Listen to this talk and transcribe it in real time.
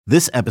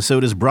This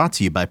episode is brought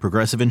to you by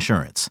Progressive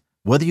Insurance.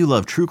 Whether you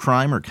love true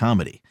crime or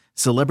comedy,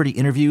 celebrity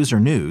interviews or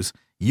news,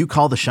 you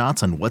call the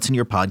shots on what's in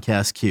your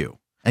podcast queue.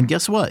 And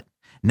guess what?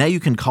 Now you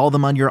can call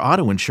them on your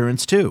auto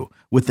insurance too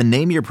with the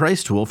Name Your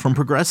Price tool from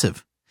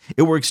Progressive.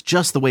 It works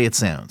just the way it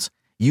sounds.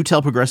 You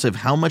tell Progressive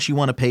how much you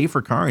want to pay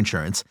for car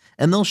insurance,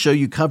 and they'll show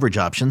you coverage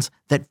options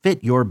that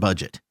fit your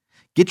budget.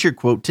 Get your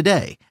quote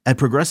today at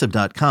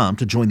Progressive.com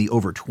to join the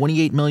over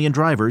 28 million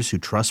drivers who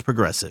trust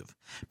Progressive.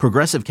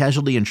 Progressive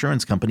Casualty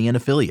Insurance Company and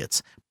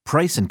Affiliates.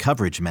 Price and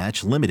coverage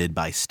match limited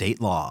by state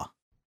law.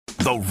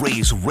 The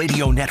Rays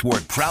Radio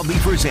Network proudly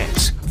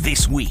presents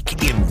This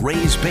Week in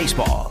Rays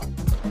Baseball.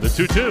 The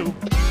 2-2.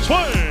 Swing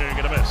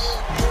and a miss.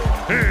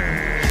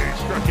 Hey,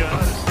 struck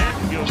out.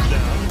 Stanton goes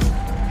down.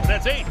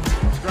 That's 8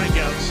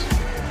 strikeouts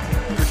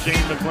for Shane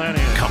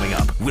McClanahan. Coming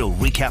up, we'll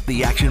recap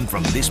the action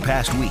from this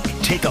past week,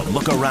 take a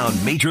look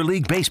around Major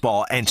League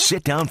Baseball, and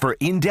sit down for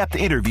in-depth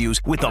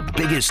interviews with the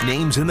biggest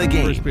names in the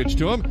game. First pitch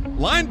to him.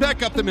 Line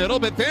back up the middle,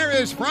 but there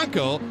is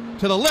Franco.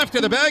 To the left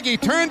of the bag, he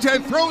turns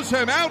and throws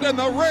him out, and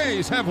the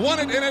Rays have won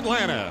it in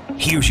Atlanta.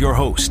 Here's your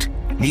host,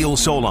 Neil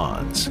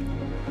Solondz.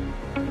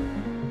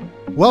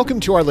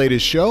 Welcome to our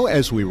latest show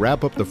as we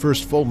wrap up the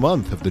first full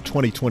month of the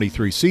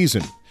 2023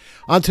 season.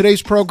 On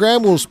today's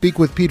program, we'll speak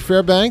with Pete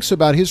Fairbanks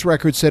about his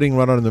record-setting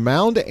run on the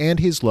mound and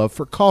his love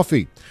for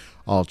coffee.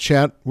 I'll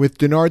chat with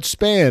Denard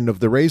Span of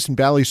the Rays and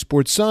Valley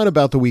Sports Sun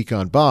about the week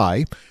gone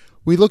by.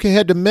 We look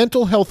ahead to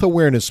Mental Health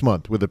Awareness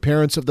Month with the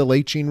parents of the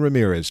late Gene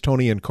Ramirez,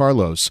 Tony and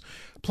Carlos.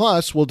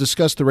 Plus, we'll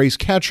discuss the Rays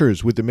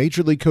catchers with the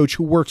Major League coach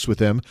who works with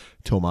them,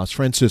 Tomas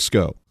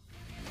Francisco.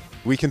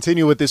 We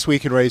continue with This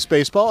Week in Rays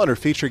Baseball, and our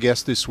featured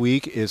guest this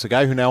week is a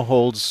guy who now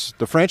holds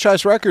the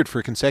franchise record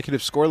for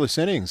consecutive scoreless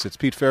innings. It's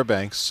Pete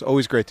Fairbanks.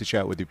 Always great to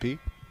chat with you, Pete.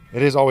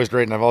 It is always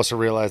great, and I've also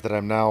realized that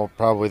I'm now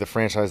probably the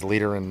franchise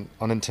leader in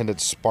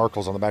unintended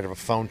sparkles on the back of a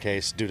phone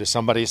case due to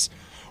somebody's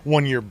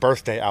one-year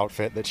birthday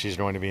outfit that she's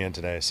going to be in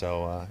today.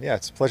 So, yeah,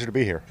 it's a pleasure to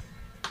be here.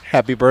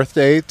 Happy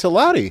birthday to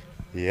Lottie.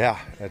 Yeah,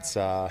 it's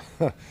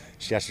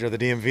she asked to go to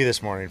the DMV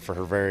this morning for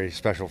her very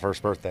special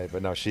first birthday.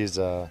 But no, she's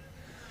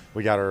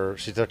we got her.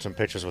 She took some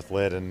pictures with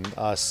Lid and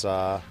us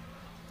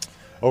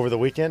over the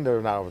weekend, or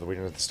not over the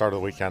weekend, at the start of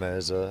the week, kind of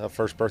as a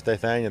first birthday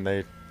thing.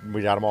 And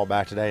we got them all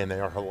back today, and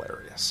they are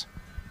hilarious.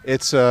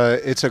 It's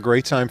a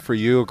great time for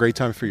you, a great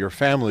time for your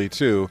family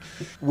too.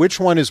 Which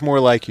one is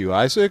more like you,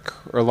 Isaac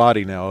or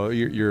Lottie now?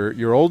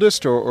 Your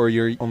oldest or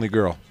your only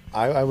girl?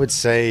 I would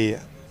say,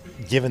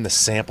 given the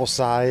sample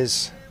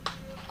size,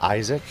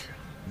 Isaac,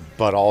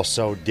 but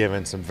also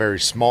given some very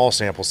small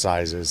sample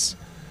sizes,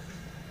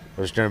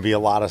 there's going to be a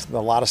lot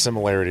of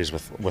similarities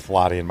with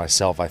Lottie and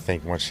myself. I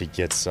think once she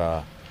gets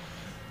a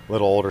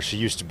little older, she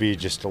used to be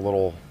just a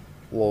little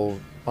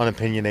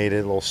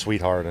unopinionated, little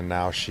sweetheart, and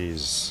now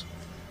she's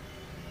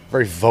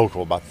very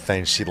vocal about the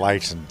things she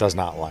likes and does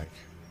not like.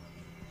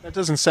 That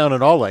doesn't sound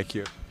at all like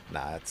you.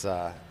 Nah, it's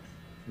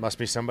must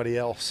be somebody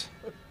else.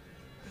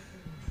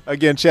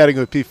 Again, chatting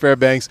with Pete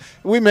Fairbanks.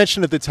 We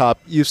mentioned at the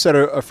top, you set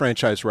a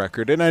franchise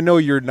record, and I know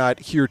you're not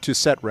here to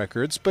set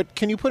records, but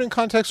can you put in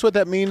context what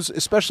that means,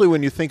 especially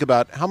when you think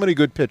about how many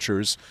good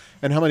pitchers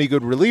and how many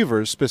good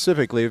relievers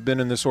specifically have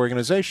been in this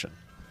organization?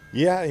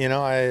 Yeah,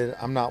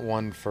 I'm not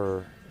one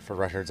for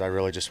records. I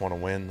really just want to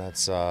win.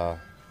 That's why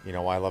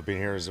I love being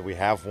here is that we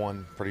have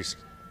won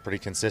pretty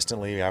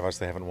consistently. We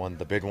obviously haven't won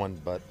the big one,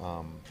 but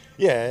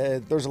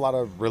there's a lot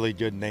of really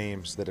good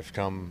names that have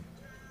come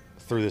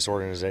through this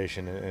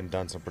organization and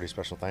done some pretty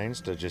special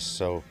things to just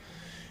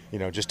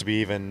to be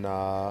even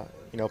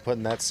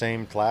putting that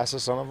same class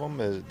as some of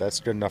them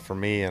that's good enough for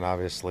me. And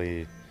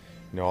obviously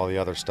all the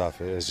other stuff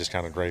is just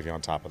kind of gravy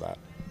on top of that.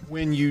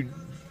 When you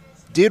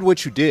did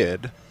what you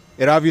did,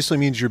 it obviously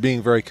means you're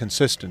being very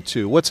consistent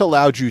too. What's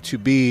allowed you to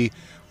be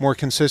more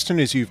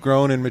consistent as you've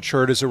grown and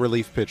matured as a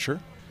relief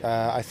pitcher?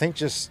 I think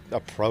just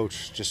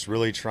approach, just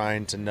really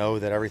trying to know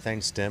that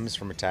everything stems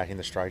from attacking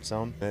the strike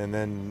zone, and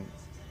then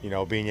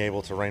being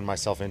able to rein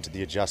myself into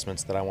the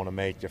adjustments that I want to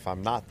make if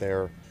I'm not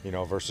there,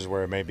 versus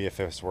where maybe if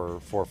this were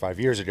 4 or 5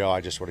 years ago,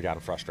 I just would have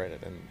gotten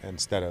frustrated. And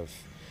instead of,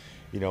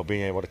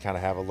 being able to kind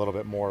of have a little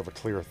bit more of a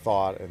clear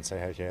thought and say,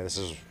 hey, okay, this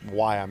is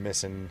why I'm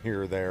missing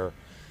here or there,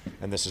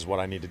 and this is what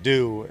I need to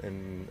do,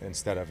 and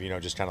instead of,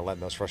 just kind of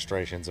letting those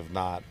frustrations of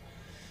not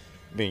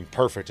being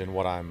perfect in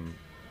what I'm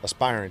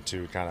aspiring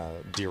to kind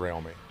of derail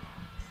me.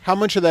 How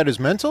much of that is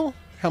mental?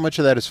 How much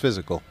of that is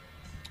physical?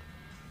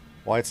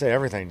 Well, I'd say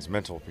everything's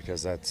mental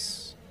because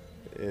that's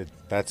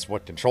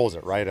what controls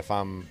it, right? If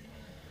I'm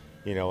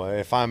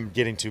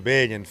getting too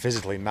big and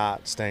physically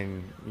not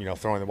staying,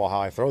 throwing the ball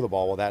how I throw the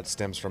ball, well, that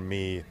stems from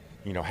me,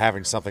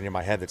 having something in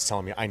my head that's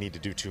telling me I need to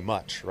do too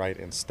much, right?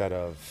 Instead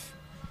of,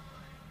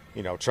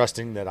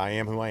 trusting that I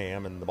am who I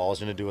am and the ball is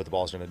going to do what the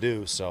ball is going to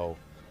do. So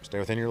stay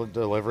within your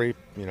delivery,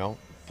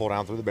 pull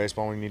down through the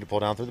baseball when you need to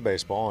pull down through the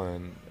baseball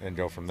and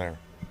go from there.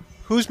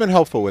 Who's been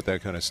helpful with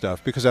that kind of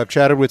stuff? Because I've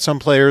chatted with some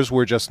players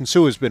where Justin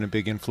Sue has been a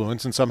big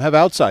influence, and some have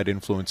outside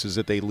influences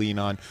that they lean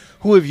on.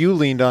 Who have you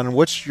leaned on, and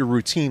what's your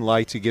routine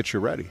like to get you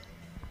ready?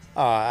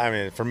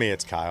 For me,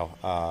 it's Kyle.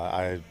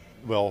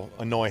 will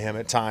annoy him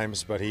at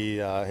times, but he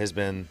has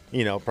been,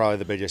 probably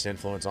the biggest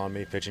influence on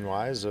me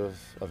pitching-wise of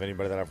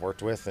anybody that I've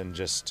worked with, and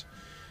just,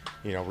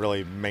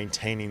 really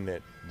maintaining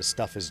that the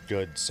stuff is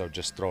good, so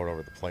just throw it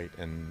over the plate.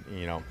 And,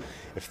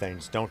 if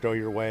things don't go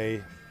your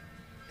way,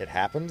 it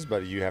happens,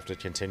 but you have to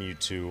continue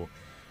to,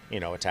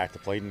 attack the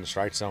plate in the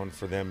strike zone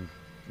for them,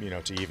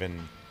 to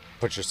even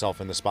put yourself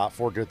in the spot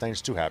for good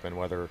things to happen.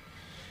 Whether,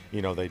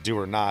 they do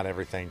or not,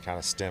 everything kind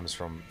of stems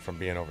from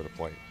being over the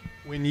plate.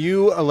 When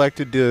you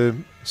elected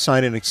to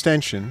sign an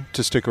extension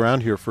to stick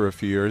around here for a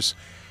few years,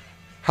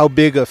 how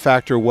big a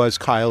factor was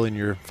Kyle in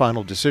your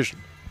final decision?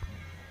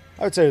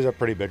 I would say it was a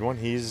pretty big one.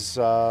 He's,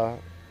 I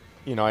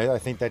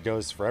think that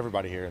goes for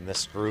everybody here in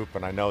this group,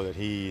 and I know that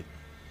he,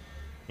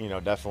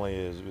 definitely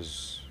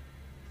is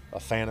a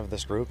fan of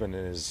this group and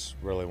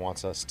really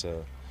wants us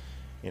to,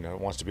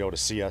 wants to be able to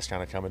see us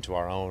kind of come into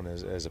our own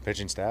as a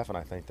pitching staff, and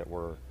I think that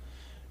we're,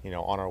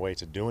 on our way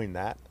to doing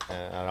that.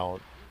 And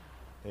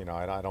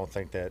I don't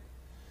think that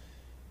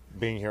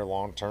being here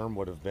long term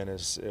would have been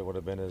as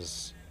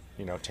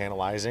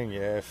tantalizing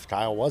if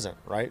Kyle wasn't,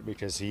 right?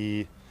 Because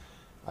he,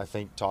 I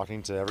think,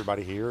 talking to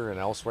everybody here and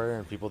elsewhere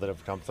and people that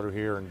have come through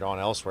here and gone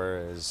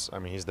elsewhere,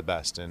 he's the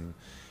best. And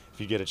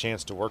if you get a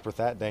chance to work with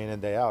that day in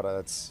and day out,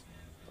 that's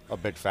a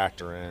big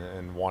factor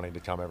in wanting to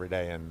come every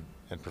day and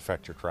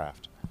perfect your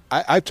craft.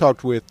 I've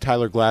talked with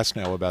Tyler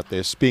Glasnow about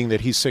this, being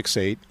that he's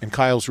 6'8", and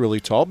Kyle's really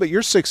tall, but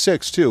you're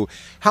 6'6", too.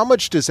 How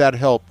much does that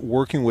help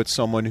working with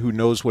someone who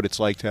knows what it's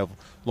like to have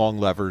long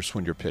levers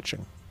when you're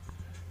pitching?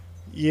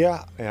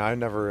 Yeah, I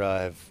never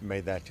have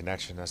made that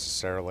connection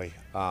necessarily.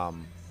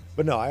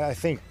 But no, I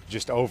think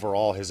just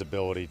overall his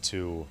ability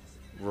to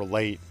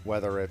relate,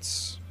 whether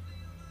it's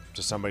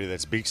to somebody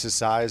that's Beaks'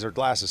 size or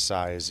Glass'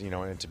 size,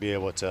 and to be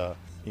able to,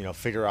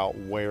 figure out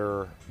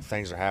where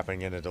things are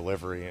happening in a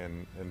delivery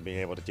and being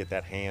able to get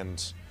that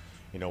hand,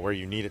 where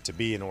you need it to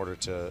be in order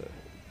to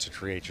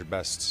create your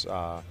best,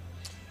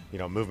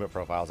 movement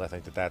profiles. I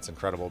think that's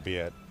incredible, be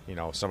it,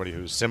 somebody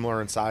who's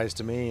similar in size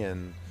to me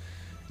and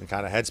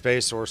kind of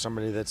headspace, or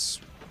somebody that's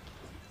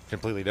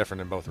completely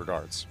different in both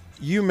regards.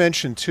 You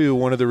mentioned, too,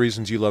 one of the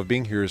reasons you love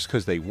being here is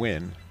because they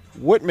win.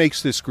 What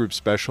makes this group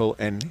special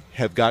and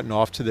have gotten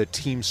off to the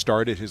team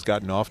start it has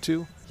gotten off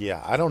to?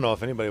 Yeah, I don't know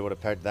if anybody would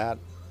have pegged that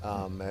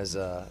as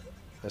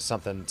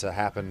something to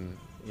happen,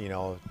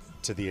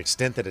 to the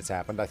extent that it's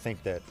happened. I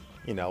think that,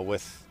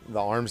 with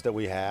the arms that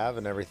we have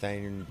and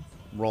everything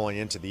rolling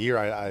into the year,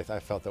 I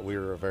felt that we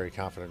were a very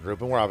confident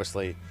group. And we're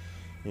obviously,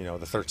 the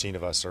 13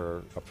 of us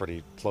are a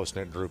pretty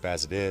close-knit group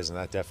as it is, and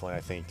that definitely,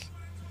 I think,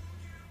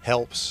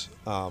 helps.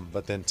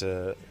 But then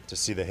to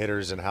see the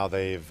hitters and how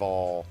they've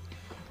all,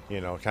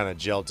 kind of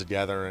gelled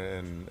together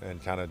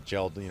and kind of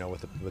gelled,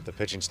 with the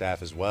pitching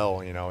staff as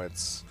well.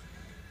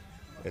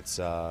 It's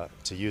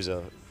to use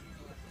a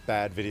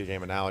bad video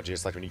game analogy,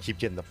 it's like when you keep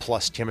getting the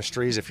plus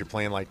chemistries if you're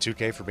playing like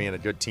 2K for being a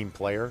good team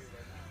player.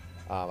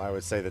 I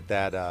would say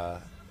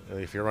that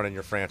if you're running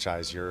your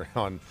franchise, you're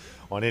on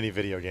any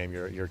video game,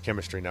 your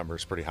chemistry number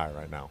is pretty high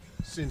right now.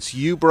 Since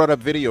you brought up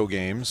video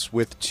games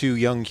with two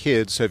young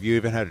kids, have you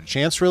even had a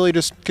chance really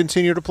to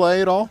continue to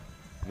play at all?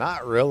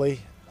 Not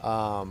really.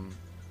 I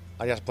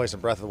got to play some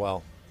Breath of the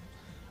Wild.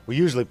 We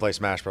usually play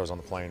Smash Bros on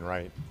the plane,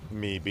 right?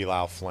 Me,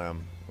 Bilal,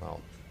 Flem.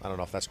 Well, I don't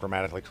know if that's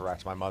grammatically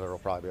correct. My mother will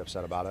probably be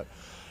upset about it.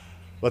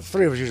 But the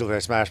three of us usually play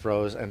Smash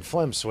Bros, and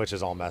Flem's Switch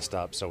is all messed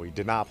up, so we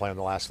did not play on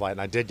the last flight.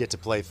 And I did get to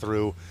play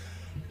through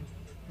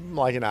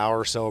like an hour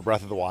or so of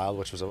Breath of the Wild,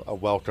 which was a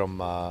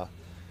welcome,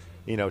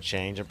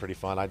 change and pretty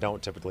fun. I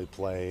don't typically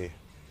play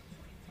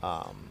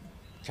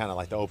kind of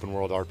like the open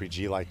world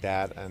RPG like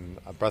that, and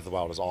Breath of the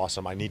Wild is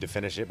awesome. I need to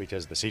finish it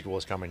because the sequel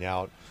is coming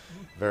out.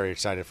 Very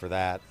excited for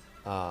that.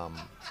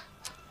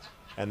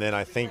 And then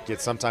I think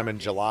it's sometime in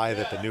July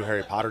that the new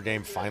Harry Potter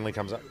game finally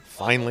comes out.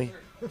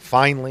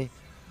 Finally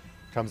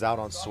comes out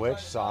on Switch.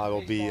 So I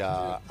will be.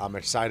 I'm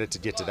excited to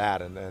get to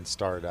that and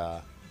start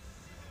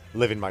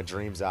living my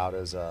dreams out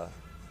as a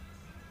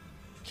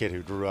kid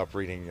who grew up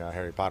reading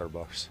Harry Potter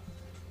books.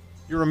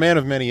 You're a man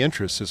of many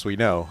interests, as we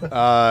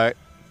know.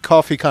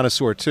 Coffee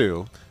connoisseur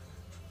too.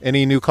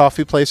 Any new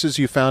coffee places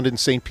you found in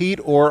St. Pete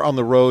or on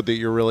the road that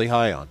you're really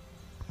high on?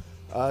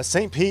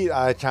 St. Pete,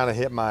 I kind of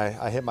hit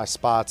my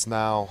spots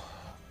now.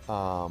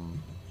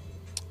 On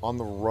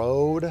the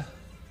road,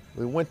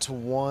 we went to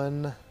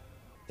one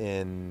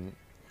in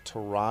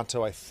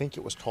Toronto. I think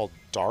it was called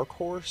Dark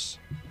Horse,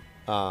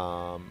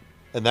 and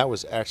that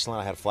was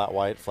excellent. I had flat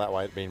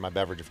white being my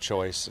beverage of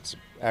choice. It's an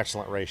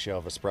excellent ratio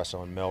of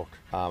espresso and milk.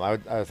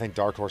 I think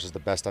Dark Horse is the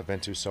best I've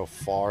been to so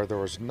far. There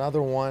was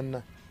another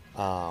one.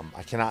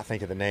 I cannot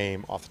think of the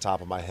name off the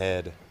top of my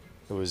head.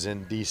 It was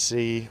in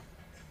D.C.,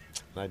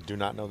 and I do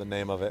not know the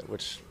name of it,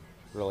 which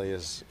really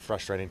is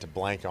frustrating to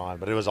blank on.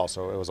 But it was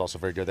also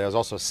very good. There was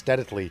also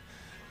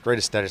great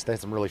aesthetics. They had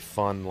some really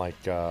fun,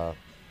 like I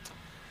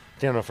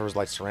don't know if it was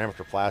like ceramic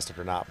or plastic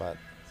or not, but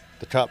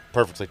the cup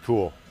perfectly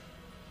cool.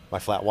 My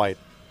flat white,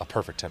 a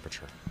perfect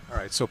temperature. All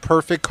right, so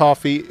perfect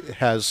coffee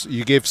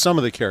you gave some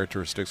of the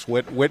characteristics.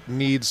 What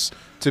needs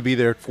to be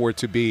there for it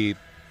to be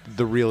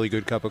the really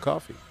good cup of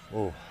coffee?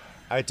 Oh,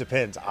 It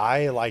depends.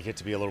 I like it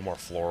to be a little more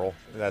floral.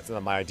 That's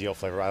my ideal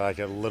flavor. I like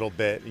it a little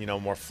bit,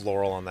 more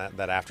floral on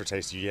that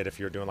aftertaste you get if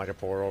you're doing like a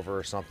pour over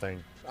or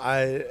something.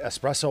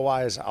 Espresso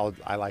wise,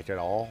 I like it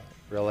all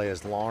really,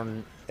 as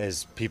long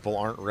as people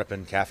aren't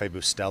ripping Cafe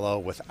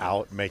Bustelo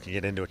without making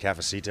it into a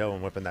cafecito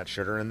and whipping that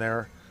sugar in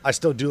there. I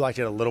still do like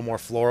it a little more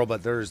floral,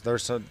 but there's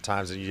some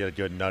times that you get a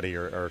good nutty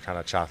or kind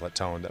of chocolate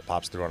tone that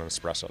pops through on an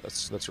espresso.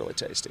 That's really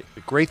tasty.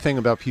 The great thing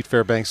about Pete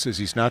Fairbanks is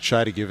he's not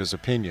shy to give his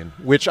opinion,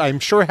 which I'm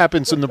sure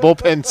happens in the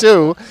bullpen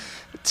too.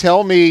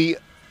 Tell me,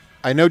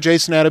 I know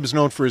Jason Adams is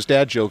known for his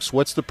dad jokes.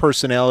 What's the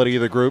personality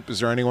of the group? Is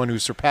there anyone who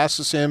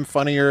surpasses him,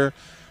 funnier,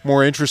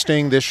 more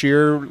interesting this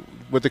year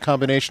with the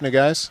combination of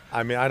guys?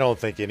 I mean, I don't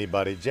think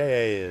anybody.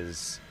 J.A.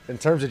 is, in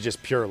terms of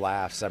just pure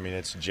laughs, I mean,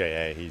 it's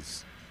J.A.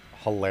 He's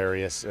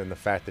hilarious, and the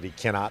fact that he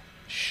cannot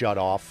shut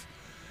off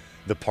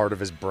the part of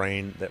his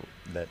brain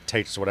that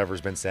takes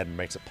whatever's been said and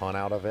makes a pun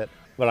out of it.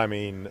 But I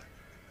mean,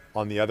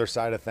 on the other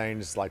side of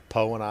things, like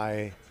Poe and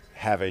I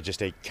have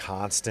just a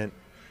constant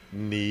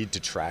need to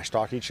trash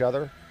talk each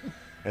other,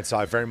 and so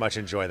I very much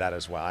enjoy that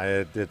as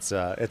well. It's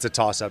a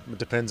toss up. It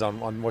depends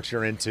on what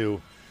you're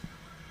into,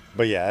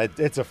 but yeah,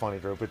 it's a funny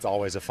group. It's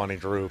always a funny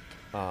group.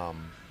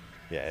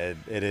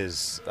 It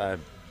is.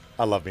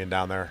 I love being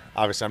down there.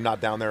 Obviously, I'm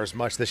not down there as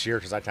much this year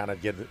because I kind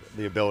of get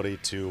the ability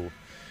to,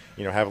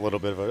 have a little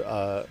bit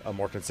of a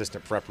more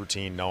consistent prep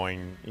routine,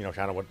 knowing,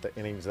 kind of what the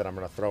innings that I'm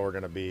going to throw are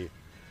going to be.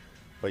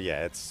 But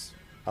yeah,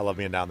 I love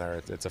being down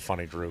there. It's a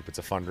funny group. It's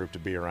a fun group to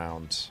be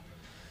around.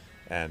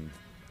 And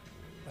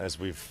as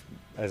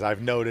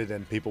I've noted,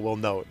 and people will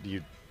note,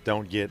 I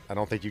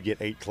don't think you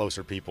get 8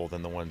 closer people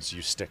than the ones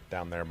you stick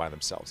down there by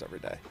themselves every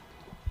day.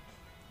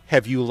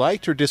 Have you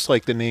liked or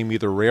disliked the name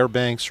either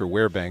Rarebanks or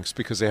Werebanks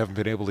because they haven't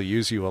been able to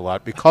use you a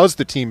lot because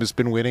the team has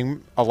been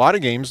winning a lot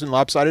of games in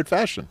lopsided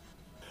fashion?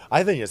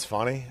 I think it's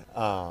funny.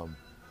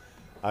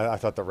 I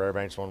thought the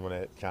Rarebanks one when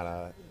it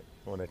kind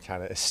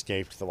of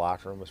escaped the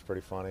locker room was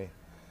pretty funny.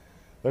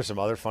 There's some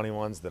other funny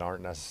ones that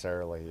aren't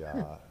necessarily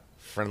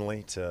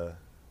friendly to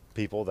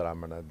people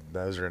that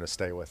those are gonna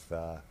stay with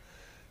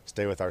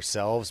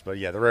ourselves. But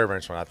yeah, the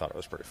Rarebanks one, I thought it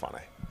was pretty funny.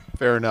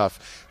 Fair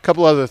enough. A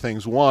couple other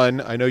things.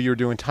 One, I know you were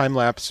doing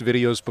time-lapse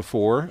videos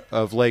before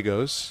of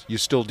Legos. You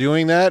still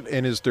doing that?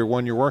 And is there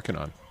one you're working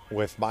on?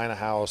 With buying a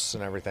house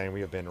and everything,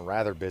 we have been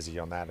rather busy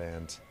on that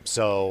end.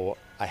 So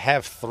I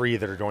have 3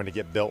 that are going to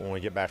get built when we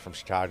get back from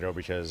Chicago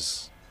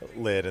because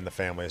Lyd and the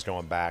family is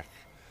going back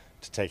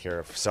to take care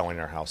of selling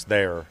our house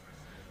there.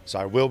 So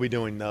I will be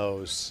doing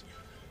those.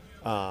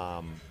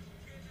 I've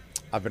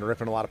been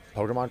ripping a lot of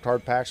Pokemon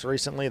card packs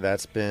recently.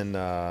 That's been...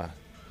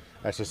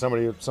 Actually,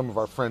 some of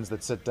our friends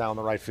that sit down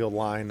the right field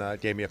line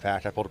gave me a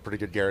pack. I pulled a pretty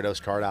good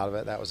Gyarados card out of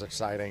it. That was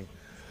exciting.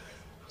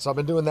 So I've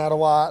been doing that a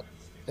lot.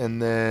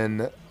 And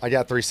then I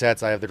got 3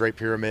 sets. I have the Great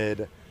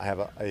Pyramid. I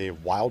have a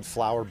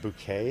wildflower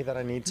bouquet that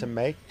I need to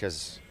make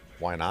because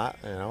why not?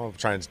 I'm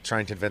trying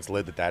to convince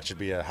Lyd that should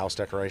be a house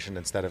decoration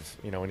instead of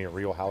any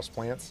real house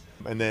plants.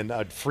 And then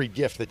a free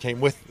gift that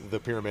came with the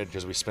pyramid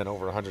because we spent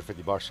over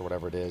 $150 or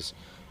whatever it is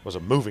was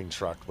a moving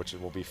truck, which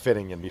will be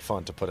fitting and be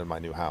fun to put in my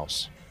new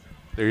house.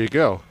 There you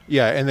go.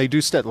 Yeah, and they do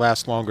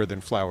last longer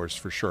than flowers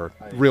for sure.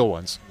 Real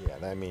ones. Yeah,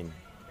 I mean,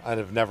 I'd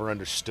have never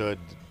understood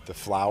the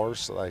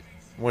flowers. Like,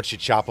 once you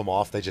chop them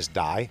off, they just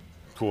die.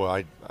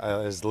 Cool.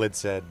 As Lyd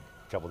said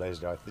a couple days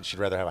ago, I think she'd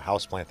rather have a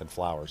house plant than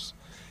flowers.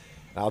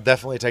 And I'll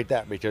definitely take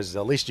that because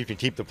at least you can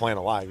keep the plant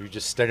alive. You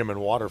just stick them in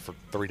water for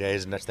 3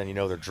 days, and next thing you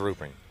know, they're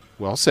drooping.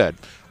 Well said.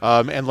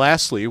 And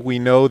lastly, we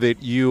know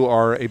that you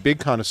are a big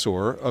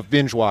connoisseur of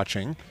binge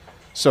watching.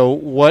 So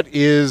what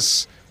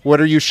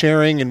are you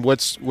sharing, and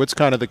what's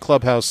kind of the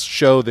clubhouse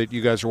show that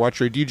you guys are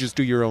watching, or do you just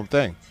do your own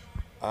thing?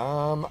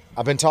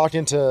 I've been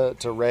talking to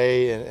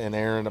Ray and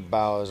Aaron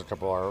about, there's a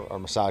couple of our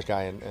massage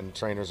guy and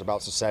trainers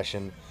about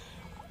Succession.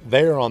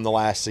 They're on the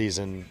last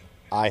season.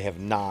 I have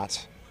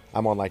not.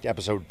 I'm on like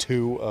episode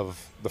 2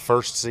 of the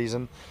first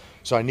season.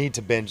 So I need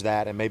to binge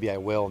that, and maybe I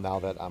will now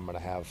that I'm going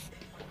to have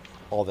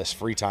all this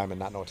free time and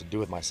not know what to do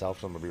with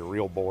myself. So I'm going to be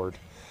real bored.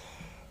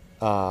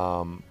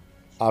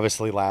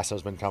 Obviously,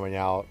 Lasso's been coming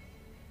out.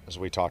 As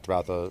we talked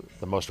about,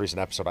 the most recent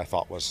episode I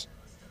thought was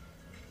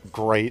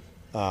great.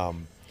 I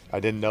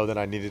didn't know that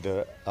I needed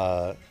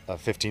a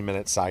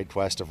 15-minute side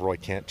quest of Roy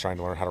Kent trying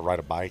to learn how to ride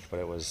a bike, but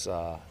it was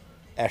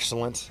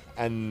excellent.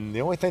 And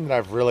the only thing that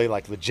I've really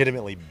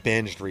legitimately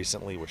binged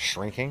recently was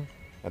Shrinking,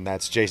 and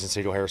that's Jason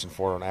Segel, Harrison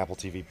Ford on Apple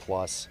TV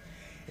Plus,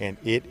 and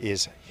it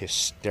is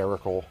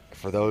hysterical.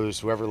 For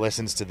whoever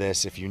listens to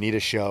this, if you need a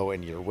show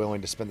and you're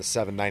willing to spend the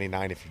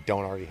 $7.99 if you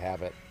don't already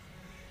have it,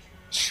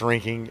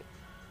 Shrinking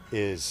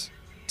is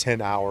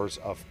 10 hours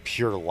of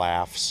pure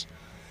laughs.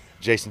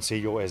 Jason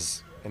Segel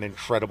is an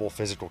incredible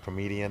physical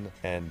comedian,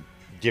 and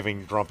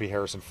giving grumpy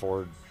Harrison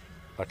Ford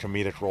a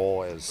comedic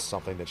role is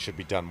something that should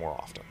be done more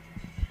often.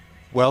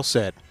 Well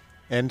said.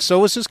 And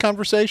so is this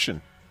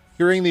conversation.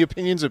 Hearing the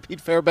opinions of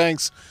Pete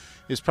Fairbanks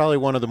is probably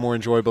one of the more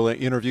enjoyable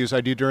interviews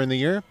I do during the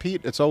year.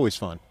 Pete, it's always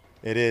fun.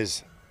 It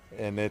is.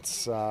 And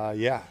it's, we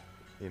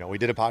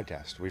did a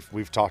podcast.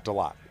 We've talked a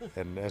lot.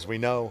 And as we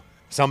know,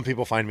 some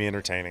people find me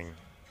entertaining.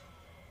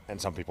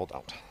 and some people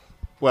don't.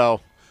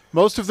 Well,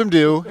 most of them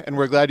do, and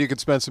we're glad you could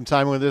spend some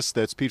time with us.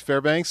 That's Pete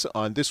Fairbanks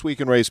on This Week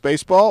in Rays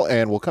Baseball,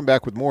 and we'll come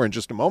back with more in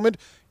just a moment.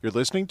 You're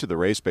listening to the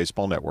Rays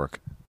Baseball Network.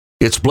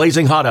 It's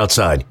blazing hot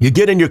outside. You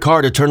get in your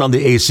car to turn on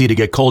the AC to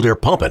get cold air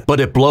pumping, but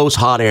it blows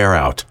hot air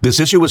out. This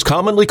issue is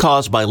commonly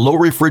caused by low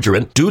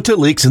refrigerant due to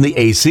leaks in the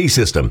AC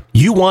system.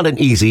 You want an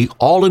easy,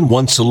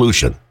 all-in-one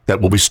solution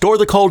that will restore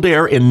the cold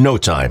air in no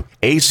time.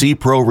 AC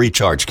Pro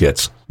Recharge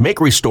Kits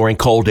make restoring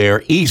cold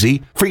air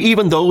easy for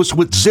even those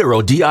with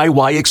zero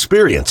DIY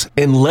experience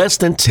in less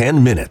than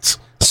 10 minutes.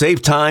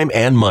 Save time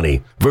and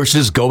money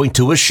versus going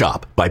to a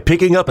shop by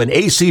picking up an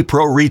AC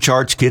Pro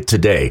Recharge Kit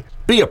today.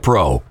 Be a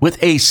pro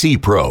with AC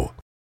Pro.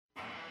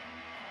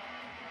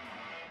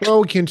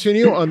 Well, we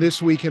continue on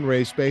This Week in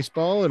Rays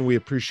Baseball, and we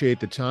appreciate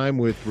the time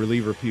with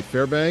reliever Pete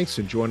Fairbanks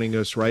and joining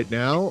us right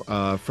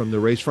now from the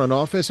Rays front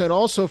office and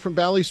also from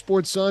Bally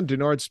Sports Sun,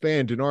 Denard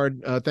Span.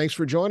 Denard, thanks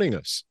for joining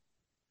us.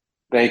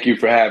 Thank you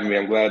for having me.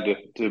 I'm glad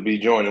to be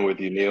joining with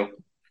you, Neil.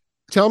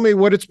 Tell me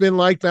what it's been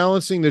like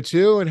balancing the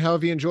two, and how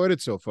have you enjoyed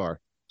it so far?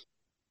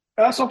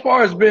 So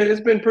far,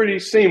 it's been pretty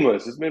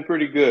seamless. It's been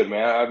pretty good,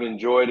 man. I've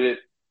enjoyed it.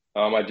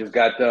 I just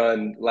got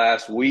done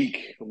last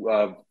week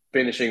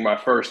finishing my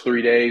first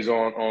 3 days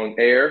on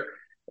air,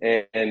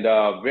 and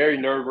very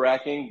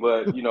nerve-wracking,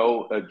 but,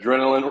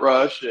 adrenaline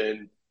rush,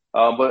 and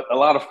but a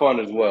lot of fun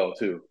as well,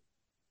 too.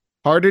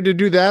 Harder to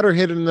do that or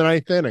hit in the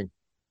ninth inning?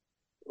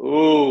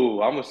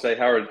 Ooh, I'm going to say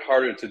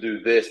harder to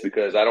do this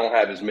because I don't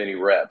have as many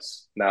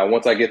reps. Now,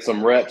 once I get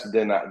some reps,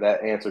 then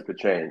that answer could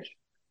change.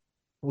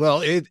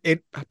 Well,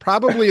 it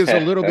probably is a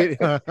little bit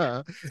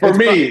for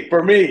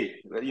me,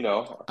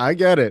 I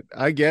get it.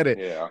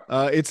 Yeah.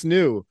 It's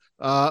new.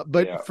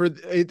 But yeah.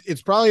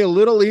 It's probably a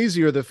little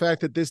easier the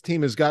fact that this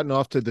team has gotten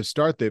off to the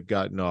start they've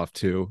gotten off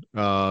to.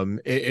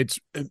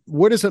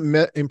 What has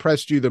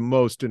impressed you the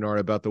most, Denard,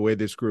 about the way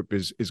this group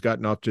is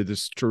gotten off to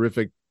this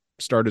terrific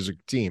start as a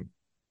team?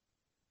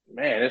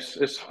 Man,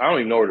 it's I don't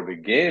even know where to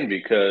begin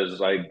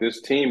because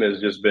this team has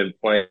just been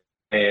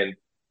playing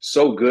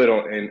so good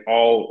in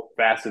all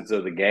facets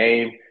of the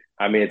game.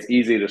 I mean, it's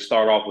easy to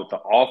start off with the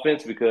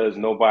offense because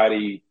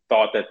nobody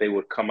thought that they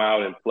would come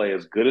out and play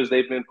as good as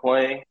they've been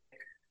playing.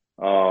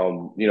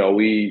 When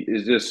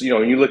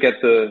you look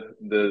at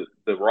the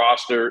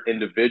roster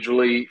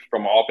individually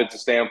from an offensive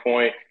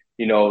standpoint,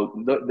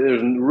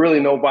 there's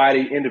really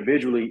nobody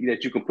individually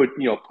that you can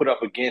put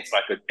up against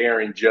like an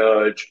Aaron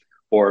Judge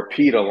or a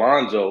Pete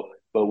Alonso.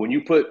 But when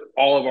you put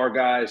all of our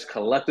guys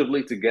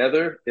collectively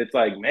together, it's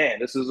like, man,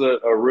 this is a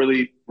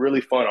really,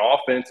 really fun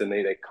offense, and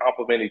they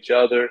complement each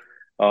other.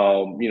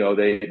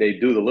 They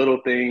do the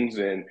little things,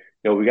 and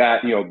we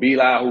got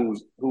Bila,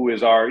 who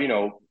is our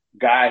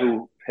guy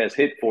who has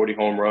hit 40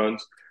 home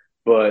runs,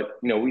 but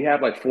we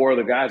have like four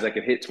other guys that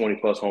can hit 20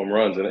 plus home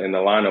runs in the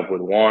lineup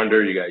with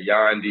Wander. You got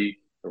Yandy,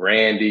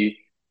 Randy,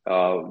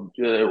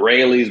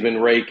 Rayleigh's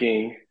been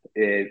raking,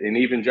 and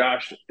even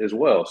Josh as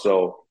well.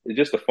 So it's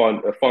just a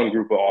fun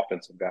group of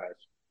offensive guys.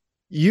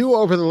 You,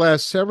 over the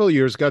last several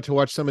years, got to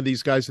watch some of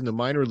these guys in the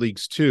minor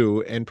leagues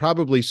too, and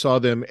probably saw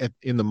them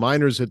in the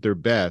minors at their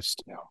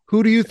best. Yeah.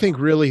 Who do you think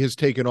really has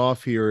taken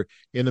off here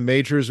in the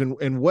majors,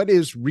 and what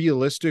is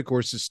realistic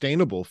or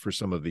sustainable for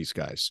some of these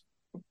guys?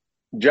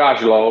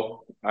 Josh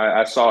Lowe.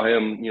 I saw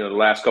him, the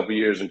last couple of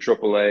years in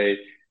AAA,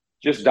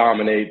 just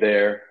dominate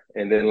there.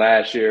 And then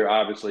last year,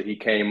 obviously, he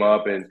came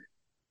up and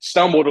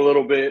stumbled a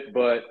little bit,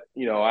 but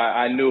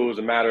I knew it was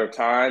a matter of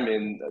time,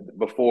 and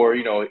before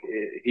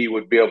he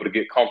would be able to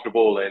get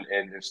comfortable and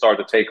start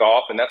to take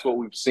off, and that's what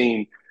we've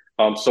seen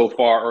so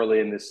far early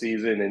in this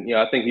season. And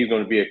I think he's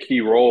going to be a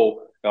key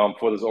role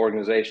for this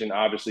organization,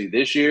 obviously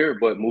this year,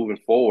 but moving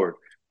forward.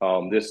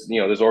 This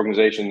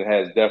organization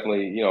has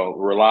definitely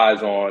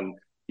relies on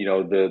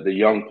the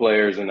young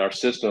players in our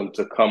system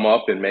to come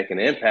up and make an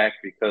impact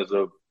because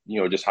of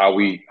just how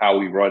we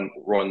run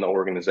the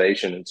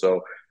organization. And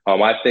so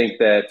I think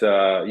that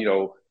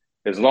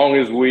as long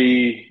as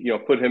we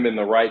put him in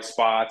the right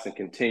spots and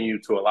continue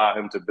to allow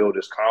him to build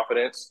his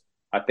confidence,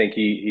 I think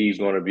he's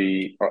going to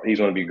be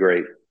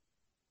great.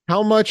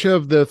 How much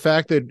of the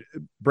fact that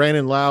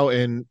Brandon Lau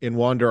and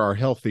Wander are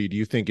healthy do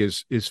you think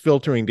is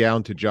filtering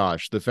down to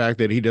Josh? The fact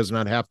that he does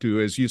not have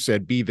to, as you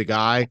said, be the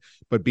guy,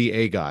 but be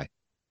a guy.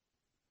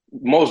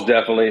 Most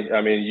definitely.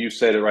 I mean, you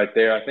said it right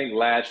there. I think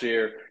last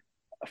year,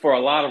 for a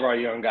lot of our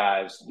young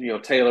guys,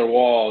 Taylor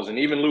Walls and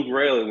even Luke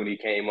Rayleigh when he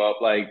came up,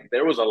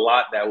 there was a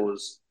lot that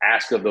was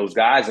asked of those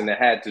guys, and it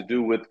had to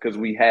do with because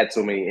we had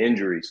so many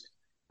injuries,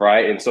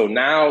 right? And so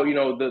now,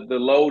 the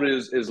load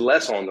is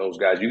less on those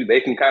guys.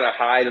 They can kind of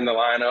hide in the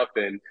lineup,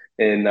 and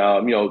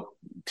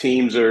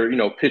teams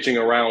are pitching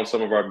around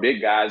some of our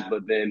big guys,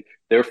 but then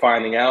they're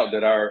finding out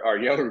that our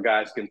younger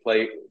guys can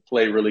play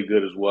really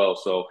good as well.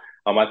 So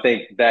I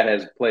think that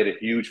has played a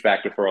huge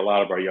factor for a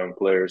lot of our young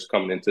players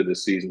coming into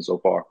this season so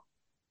far.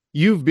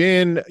 You've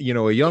been,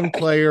 a young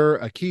player,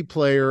 a key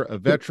player, a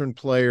veteran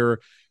player.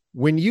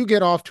 When you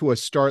get off to a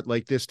start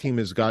like this team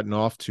has gotten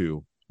off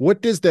to,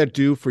 what does that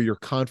do for your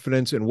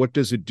confidence, and what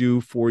does it do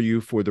for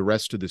you for the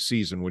rest of the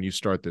season when you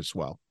start this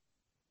well?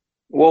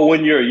 Well,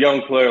 when you're a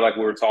young player, like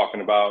we were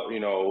talking about,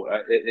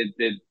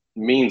 it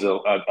means a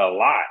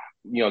lot,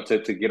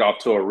 to get off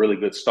to a really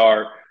good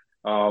start.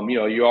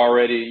 You're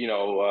already,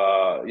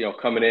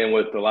 coming in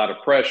with a lot of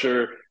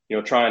pressure,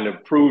 trying to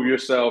prove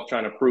yourself,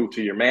 trying to prove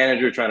to your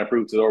manager, trying to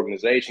prove to the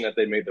organization that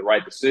they made the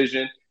right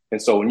decision.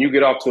 And so when you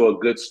get off to a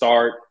good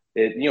start,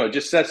 it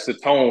just sets the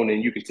tone,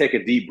 and you can take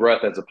a deep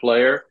breath as a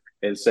player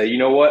and say, you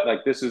know what,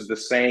 like this is the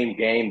same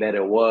game that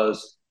it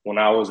was when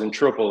I was in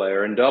triple A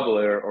or in double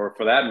A, or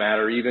for that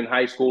matter, even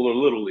high school or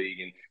little league,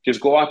 and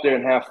just go out there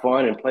and have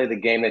fun and play the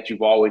game that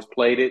you've always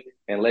played it,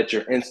 and let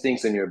your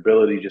instincts and your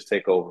ability just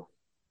take over.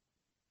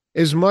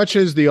 As much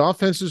as the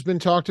offense has been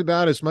talked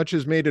about, as much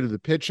as made it of the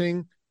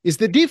pitching, is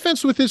the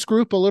defense with this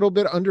group a little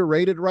bit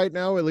underrated right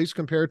now, at least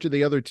compared to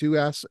the other two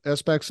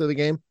aspects of the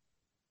game?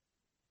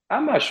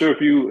 I'm not sure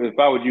if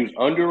I would use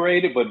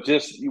underrated, but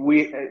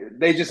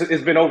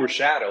it's been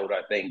overshadowed,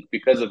 I think,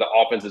 because of the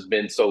offense has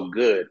been so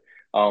good.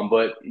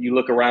 But you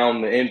look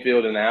around the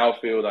infield and the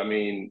outfield.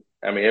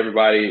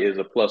 Everybody is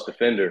a plus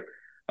defender.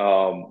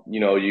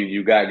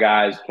 You got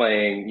guys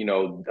playing,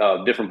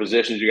 different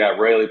positions. You got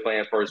Rayleigh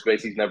playing first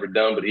base. He's never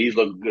done, but he's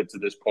looked good to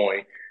this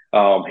point.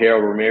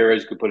 Harold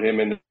Ramirez could put him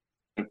in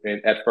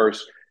at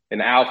first. In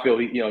the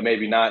outfield,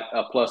 maybe not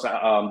a plus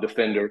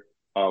defender.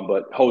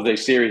 But Jose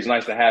Siri,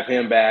 nice to have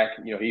him back.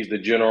 He's the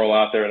general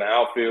out there in the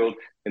outfield.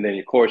 And then,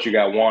 of course, you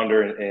got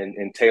Wander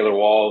and Taylor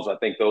Walls. I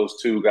think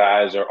those two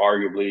guys are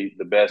arguably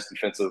the best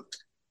defensive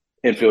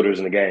infielders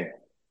in the game.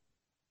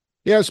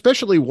 Yeah,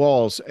 especially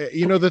Walls.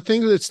 The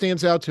thing that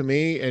stands out to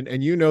me, and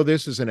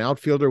this as an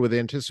outfielder with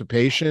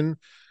anticipation,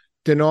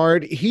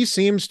 Denard, he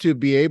seems to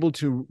be able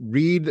to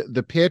read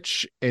the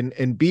pitch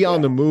and be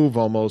on the move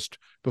almost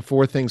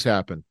before things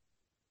happen.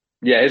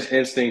 Yeah, his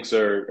instincts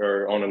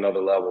are on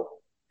another level.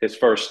 His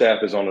first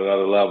step is on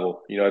another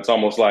level. It's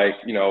almost like,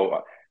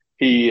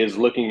 he is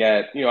looking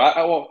at,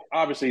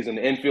 obviously he's in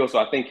the infield. So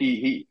I think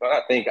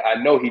I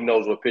know he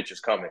knows what pitch is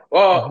coming.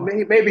 Well,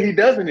 maybe he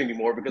doesn't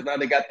anymore because now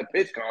they got the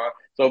pitch gone.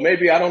 So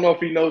maybe, I don't know if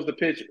he knows the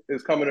pitch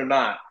is coming or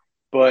not,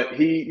 but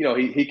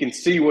he can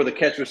see where the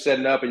catcher's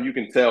setting up, and you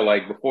can tell,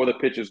 like, before the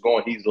pitch is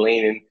going, he's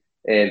leaning.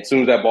 And as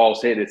soon as that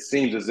ball's hit, it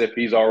seems as if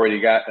he's already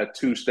got a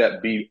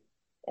two-step beat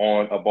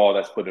on a ball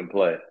that's put in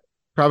play.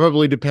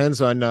 Probably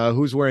depends on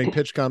who's wearing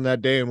PitchCom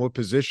that day and what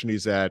position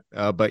he's at.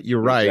 But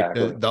you're right.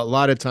 Exactly. A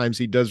lot of times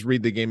he does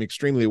read the game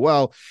extremely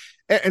well.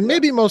 And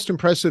maybe most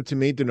impressive to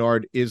me,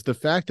 Denard, is the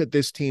fact that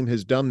this team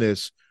has done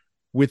this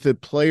with the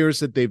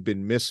players that they've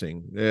been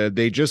missing.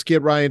 They just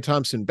get Ryan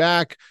Thompson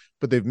back,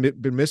 but they've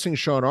been missing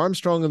Sean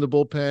Armstrong in the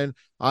bullpen.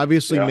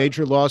 Obviously,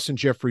 major loss in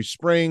Jeffrey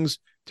Springs.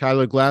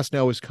 Tyler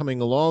Glasnow is coming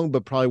along,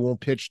 but probably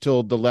won't pitch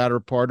till the latter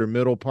part or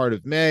middle part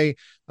of May.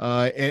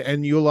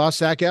 And you lost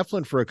Zach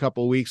Eflin for a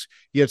couple of weeks,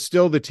 yet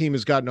still the team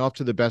has gotten off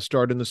to the best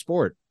start in the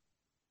sport.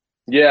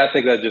 Yeah, I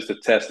think that's just a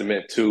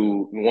testament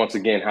to, once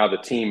again, how the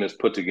team is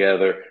put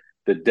together,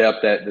 the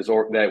depth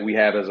that we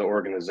have as an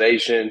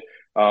organization.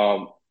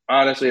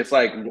 Honestly, it's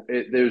like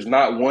there's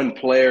not one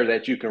player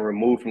that you can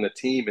remove from the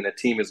team and the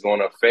team is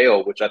going to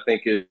fail, which I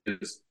think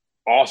is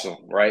awesome,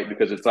 right?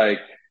 Because it's like,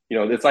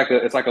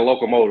 it's like a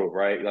locomotive,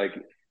 right? Like,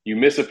 you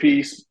miss a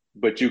piece,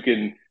 but you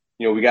can,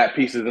 we got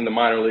pieces in the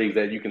minor leagues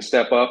that you can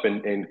step up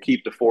and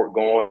keep the fort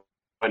going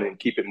and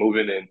keep it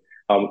moving. And,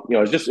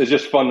 it's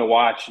just fun to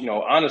watch.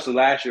 Honestly,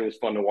 last year was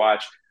fun to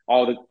watch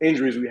all the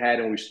injuries we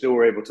had, and we still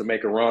were able to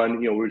make a run.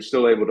 We were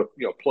still able to,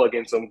 plug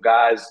in some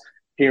guys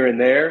here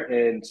and there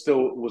and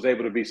still was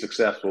able to be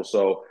successful.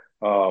 So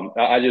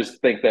I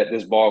just think that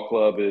this ball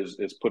club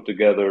is put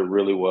together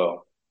really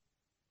well.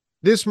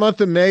 This month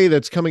of May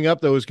that's coming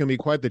up, though, is going to be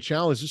quite the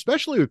challenge,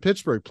 especially with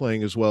Pittsburgh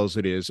playing as well as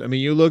it is. I mean,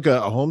 you look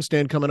at a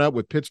homestand coming up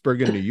with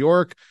Pittsburgh and New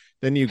York.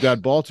 Then you've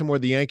got Baltimore,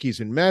 the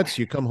Yankees, and Mets.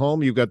 You come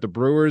home, you've got the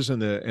Brewers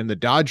and the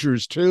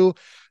Dodgers too.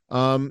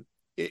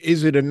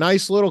 Is it a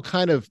nice little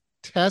kind of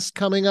test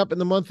coming up in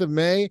the month of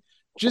May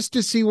just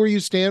to see where you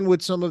stand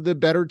with some of the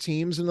better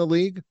teams in the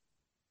league?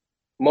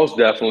 Most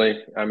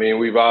definitely. I mean,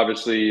 we've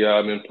obviously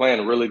been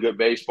playing really good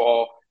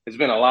baseball. There's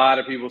been a lot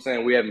of people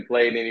saying we haven't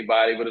played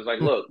anybody, but it's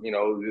like, look,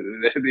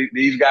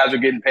 these guys are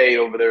getting paid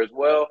over there as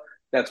well.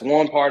 That's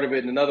one part of it,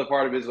 and another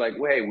part of it is like,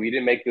 well, hey, we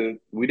didn't make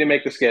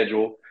the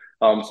schedule,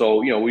 so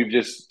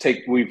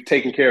we've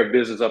taken care of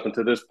business up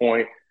until this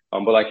point.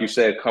 But like you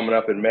said, coming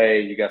up in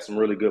May, you got some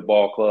really good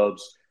ball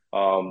clubs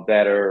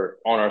that are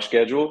on our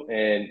schedule,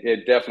 and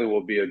it definitely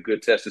will be a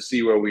good test to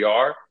see where we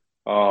are.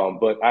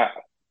 But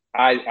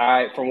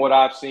I from what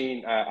I've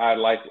seen, I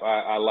like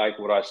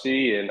what I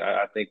see, and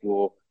I think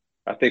we'll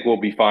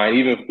be fine.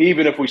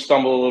 Even if we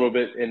stumble a little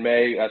bit in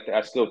May,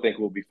 I still think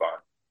we'll be fine.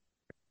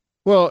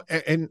 Well,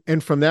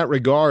 and from that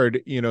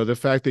regard, the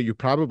fact that you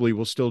probably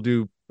will still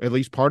do at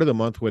least part of the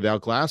month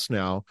without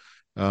Glasnow,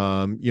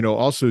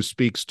 also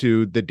speaks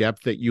to the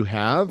depth that you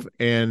have.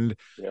 And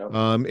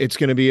it's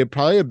going to be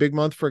probably a big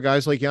month for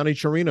guys like Yanni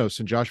Chirinos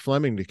and Josh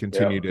Fleming to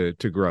continue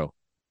to grow.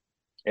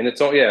 And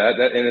it's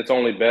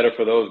only better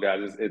for those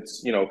guys.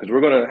 It's because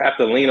we're going to have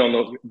to lean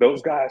on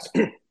those guys.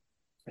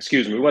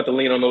 Excuse me. We want to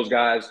lean on those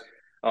guys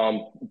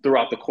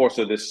throughout the course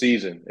of this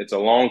season. It's a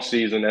long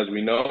season, as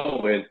we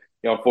know, and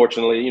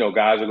unfortunately,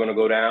 guys are going to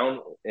go down,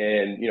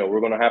 and we're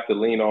going to have to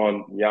lean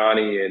on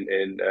Yanni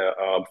and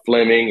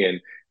Fleming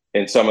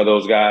and some of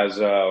those guys,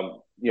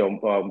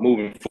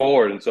 moving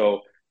forward. And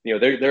so,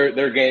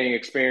 they're gaining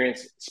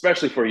experience,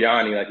 especially for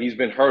Yanni. Like, he's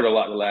been hurt a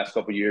lot the last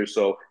couple of years,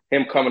 so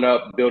him coming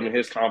up, building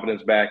his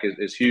confidence back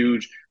is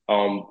huge.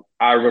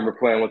 I remember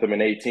playing with him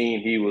in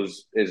 18. He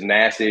was as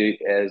nasty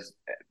as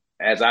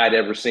I'd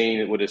ever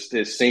seen, with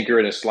his sinker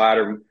and his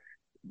slider,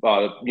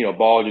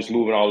 ball just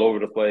moving all over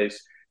the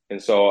place.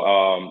 And so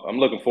I'm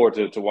looking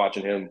forward to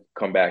watching him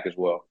come back as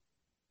well.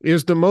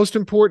 Is the most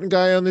important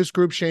guy on this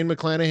group Shane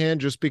McClanahan,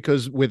 just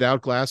because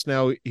without Glass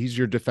now he's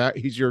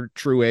your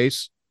true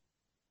ace?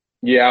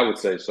 Yeah, I would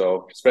say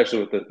so,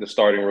 especially with the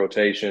starting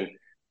rotation.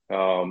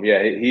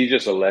 He's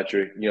just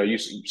electric. You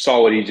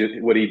saw what he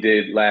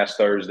did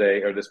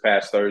this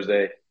past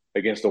Thursday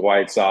against the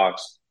White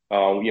Sox.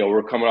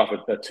 We're coming off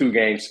a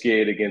 2-game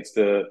skid against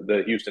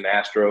the Houston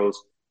Astros.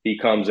 He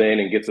comes in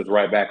and gets us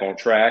right back on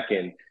track,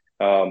 and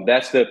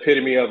that's the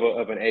epitome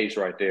of an ace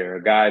right there.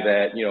 A guy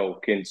that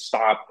can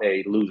stop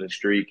a losing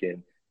streak,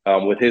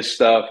 and with his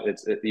stuff,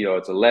 it's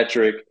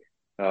electric.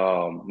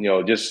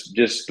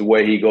 Just the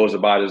way he goes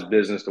about his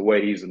business, the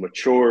way he's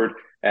matured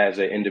as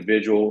an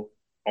individual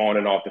on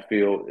and off the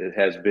field, it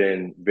has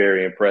been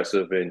very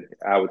impressive. And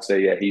I would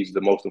say, he's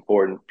the most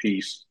important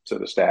piece to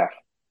the staff.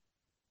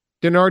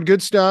 Denard,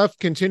 good stuff.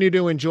 Continue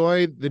to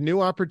enjoy the new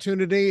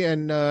opportunity,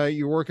 and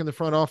your work in the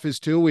front office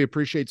too. We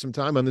appreciate some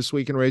time on This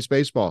Week in Rays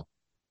Baseball.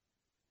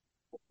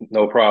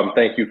 No problem.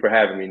 Thank you for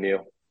having me,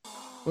 Neil.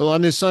 Well,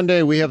 on this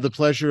Sunday, we have the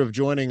pleasure of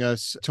joining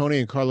us, Tony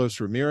and Carlos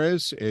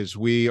Ramirez, as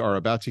we are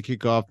about to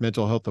kick off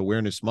Mental Health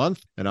Awareness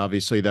Month. And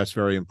obviously, that's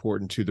very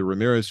important to the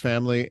Ramirez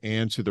family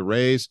and to the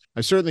Rays.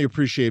 I certainly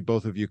appreciate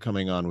both of you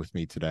coming on with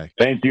me today.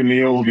 Thank you,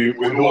 Neil. We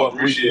do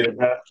appreciate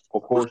that.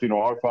 Of course,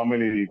 our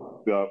family,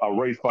 our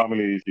Rays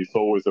family is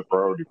always a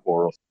priority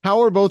for us.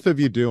 How are both of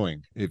you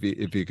doing, if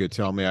you could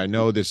tell me? I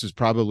know this has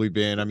probably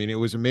been, it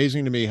was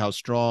amazing to me how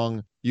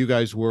strong you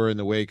guys were in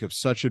the wake of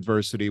such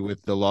adversity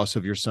with the loss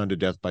of your son to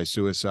death by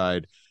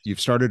suicide. You've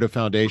started a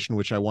foundation,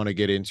 which I want to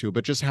get into,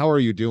 but just how are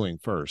you doing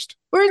first?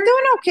 We're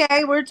doing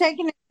okay. We're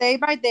taking it day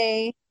by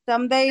day.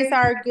 Some days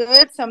are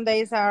good, some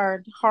days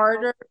are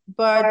harder,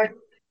 but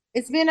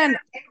it's been an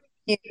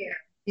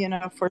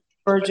year,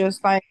 for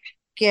just like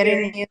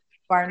getting into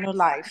our new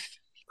life.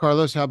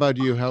 Carlos, how about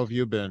you? How have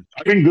you been?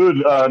 I've been good,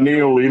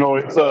 Neil.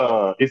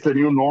 It's a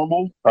new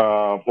normal.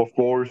 Of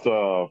course,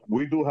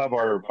 we do have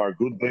our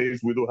good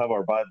days. We do have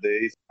our bad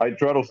days. I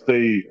try to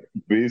stay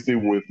busy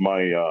with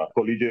my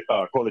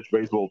college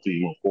baseball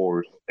team, of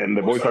course, and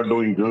the boys are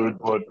doing good.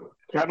 But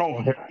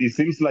it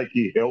seems like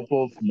it helps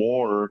us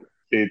more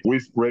if we're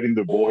spreading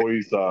the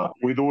boys.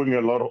 We're doing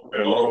a lot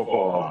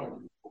of.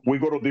 We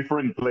go to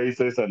different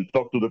places and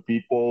talk to the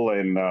people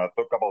and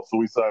talk about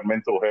suicide,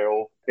 mental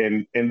health,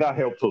 and that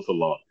helps us a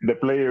lot. The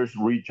players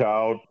reach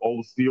out,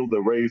 still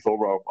the Rays,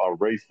 over our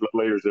Rays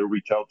players, they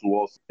reach out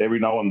to us every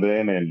now and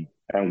then,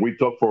 and we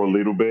talk for a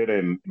little bit,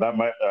 and that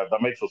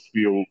makes us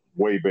feel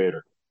way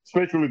better.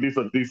 Especially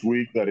this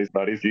week that is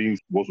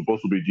was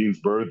supposed to be Gene's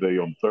birthday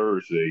on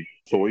Thursday,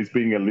 so it's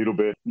being a little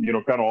bit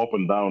kind of up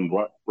and down,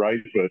 right?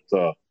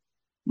 But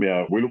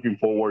we're looking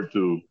forward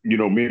to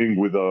meeting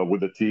with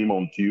the team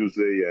on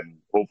Tuesday, and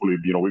hopefully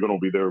we're going to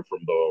be there from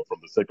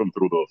the 2nd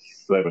through the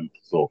 7th.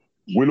 So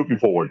we're looking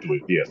forward to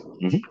it. Yes.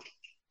 Mm-hmm.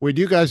 What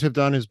you guys have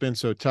done has been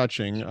so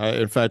touching.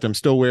 In fact, I'm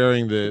still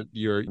wearing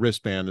your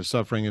wristband. The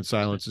Suffering in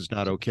Silence is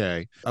Not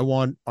Okay. I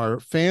want our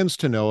fans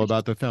to know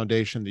about the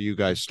foundation that you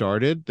guys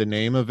started, the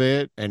name of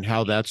it, and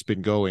how that's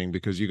been going,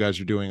 because you guys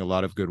are doing a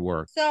lot of good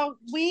work. So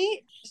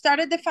we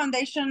started the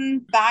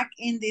foundation back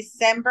in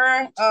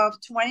December of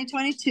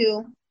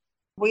 2022.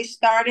 We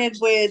started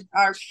with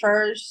our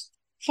first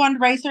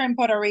fundraiser in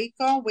Puerto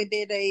Rico. We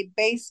did a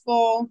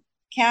baseball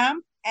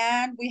camp,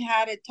 and we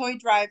had a toy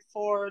drive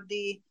for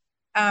the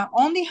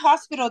only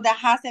hospital that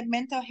has a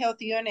mental health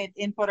unit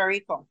in Puerto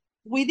Rico.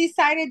 We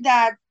decided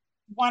that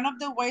one of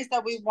the ways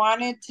that we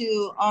wanted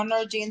to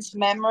honor Gene's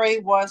memory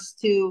was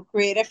to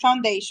create a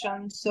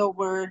foundation so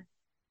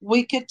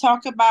we could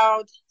talk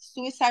about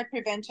suicide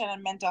prevention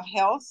and mental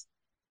health.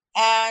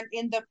 And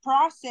in the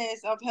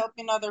process of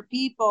helping other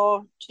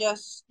people,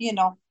 just,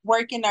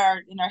 work in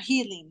our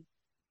healing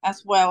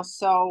as well.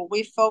 So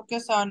we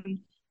focus on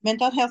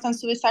mental health and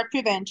suicide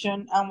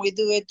prevention, and we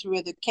do it through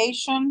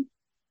education,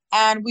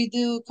 and we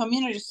do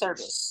community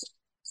service.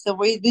 So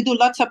we do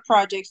lots of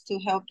projects to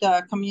help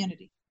the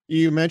community.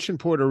 You mentioned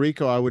Puerto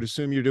Rico. I would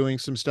assume you're doing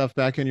some stuff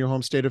back in your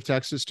home state of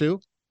Texas too?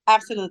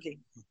 Absolutely.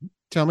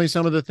 Tell me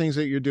some of the things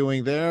that you're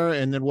doing there,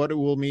 and then what it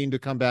will mean to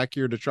come back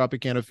here to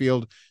Tropicana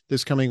Field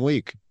this coming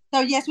week.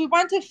 So yes, we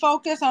want to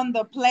focus on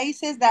the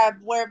places that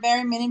were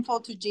very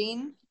meaningful to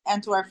Gene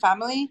and to our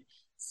family.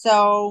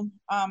 So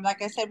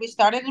like I said, we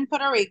started in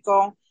Puerto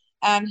Rico.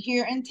 And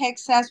here in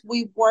Texas,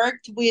 we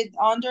worked with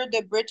Under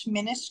the Bridge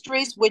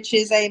Ministries, which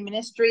is a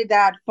ministry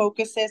that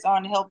focuses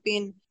on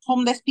helping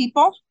homeless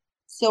people.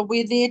 So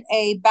we did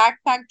a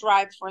backpack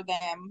drive for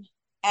them.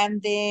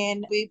 And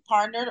then we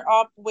partnered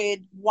up with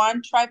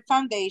One Tribe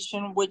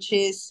Foundation,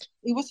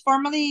 it was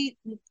formerly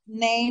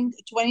named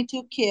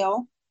 22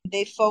 Kill.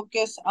 They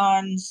focus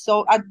on,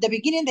 so at the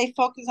beginning, they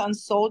focused on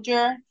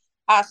soldier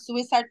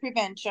suicide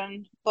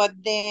prevention, but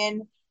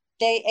then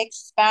they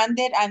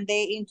expanded and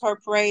they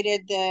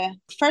incorporated the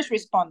first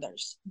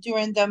responders.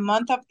 During the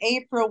month of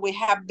April, we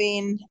have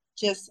been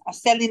just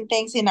selling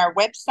things in our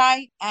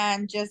website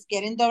and just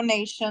getting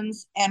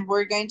donations. And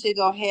we're going to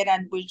go ahead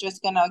and we're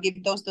just going to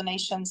give those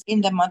donations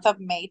in the month of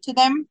May to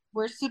them.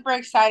 We're super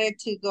excited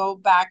to go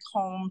back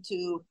home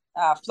to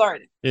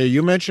Florida. Yeah,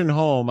 you mentioned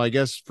home. I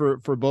guess for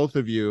both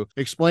of you,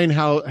 explain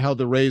how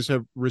the Rays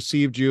have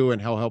received you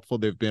and how helpful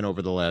they've been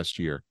over the last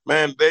year.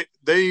 Man,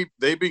 they've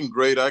been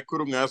great. I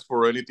couldn't ask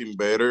for anything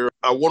better.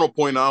 I want to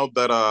point out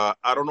that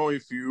I don't know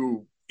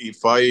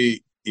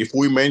if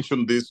we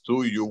mentioned this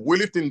to you. We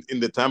lived in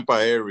the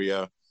Tampa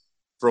area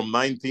from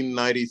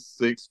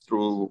 1996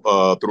 through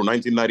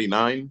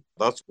 1999.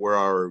 That's where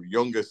our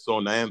youngest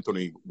son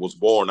Anthony was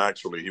born.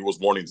 Actually, he was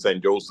born in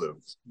St. Joseph.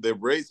 The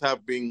Rays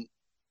have been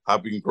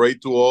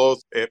great to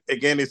us.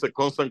 Again, it's a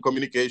constant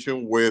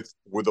communication with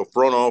the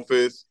front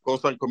office,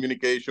 constant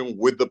communication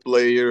with the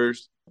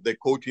players, the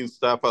coaching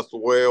staff as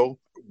well.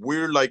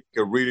 We're like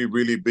a really,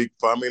 really big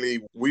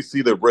family. We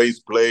see the Rays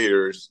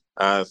players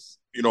as,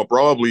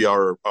 probably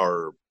our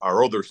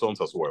other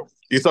sons as well.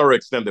 It's our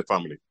extended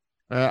family.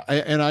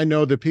 And I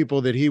know the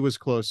people that Gene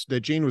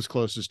was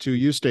closest to,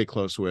 you stay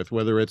close with,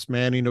 whether it's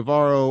Manny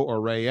Navarro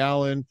or Ray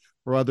Allen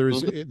or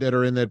others that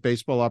are in that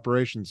baseball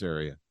operations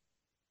area.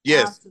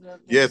 Yes.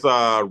 Absolutely. Yes.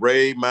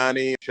 Ray,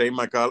 Manny, Shane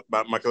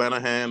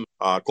McClanahan,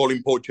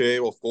 Colin Poche,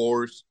 of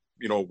course,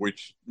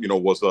 which,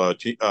 was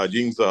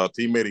Gene's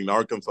teammate in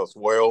Arkansas as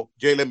well.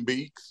 Jalen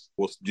Beeks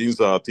was Gene's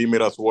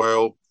teammate as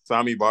well.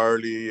 Sammy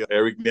Barley,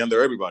 Eric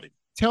Leander, everybody.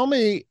 Tell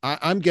me,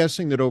 I'm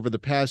guessing that over the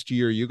past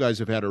year, you guys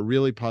have had a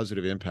really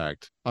positive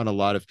impact on a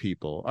lot of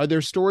people. Are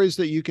there stories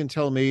that you can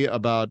tell me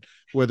about,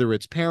 whether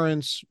it's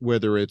parents,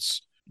 whether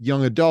it's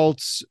young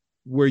adults,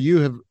 where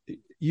you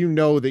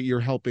know that you're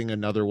helping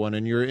another one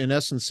and you're in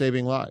essence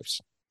saving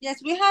lives?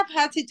 Yes, we have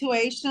had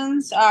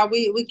situations.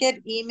 We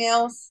get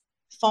emails,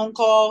 phone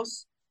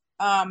calls,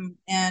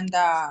 and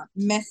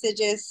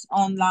messages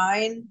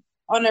online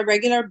on a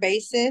regular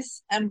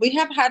basis. And we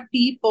have had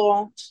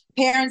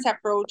parents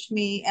approach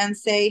me and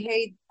say,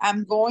 hey,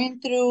 I'm going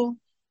through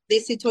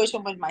this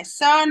situation with my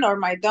son or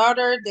my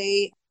daughter.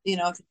 They're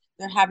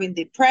having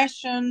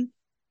depression.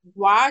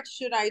 What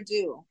should I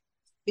do?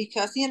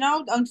 Because,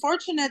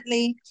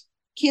 unfortunately,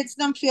 kids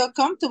don't feel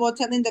comfortable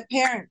telling the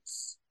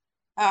parents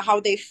how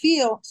they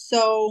feel.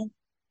 So,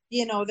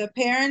 the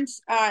parents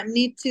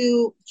need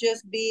to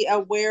just be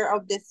aware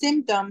of the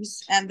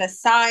symptoms and the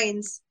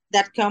signs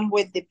that come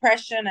with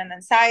depression and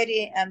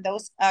anxiety and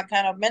those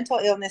kind of mental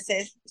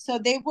illnesses. So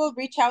they will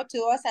reach out to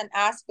us and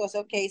ask us,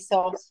 okay,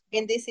 so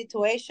in this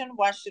situation,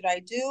 what should I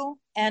do?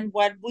 And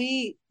what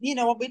we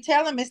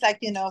tell them is like,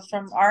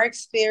 from our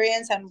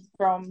experience and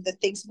from the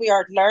things we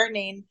are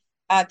learning,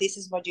 this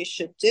is what you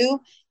should do.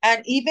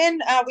 And even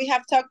we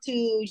have talked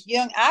to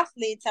young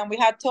athletes and we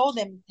have told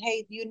them,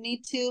 hey, you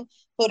need to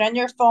put on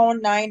your phone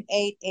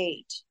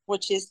 988,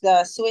 which is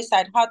the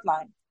suicide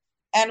hotline.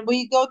 And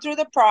we go through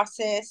the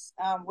process.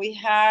 We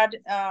had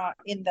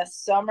in the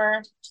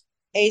summer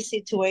a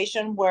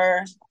situation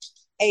where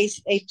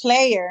a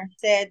player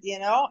said,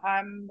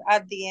 I'm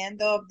at the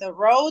end of the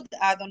road.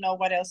 I don't know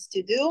what else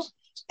to do.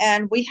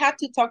 And we had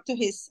to talk to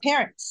his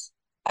parents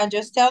and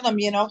just tell them,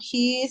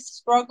 he is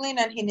struggling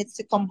and he needs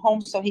to come home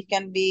so he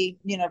can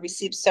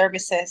receive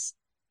services,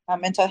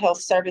 mental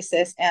health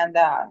services and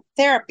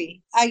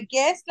therapy. I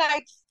guess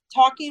like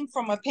talking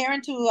from a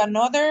parent to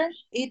another,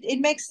 it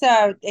makes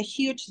a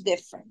huge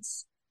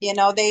difference.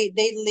 They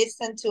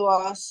listen to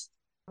us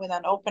with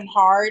an open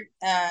heart,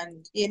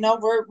 and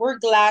we're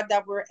glad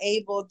that we're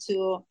able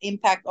to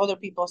impact other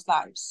people's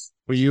lives.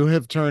 Well, you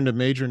have turned a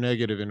major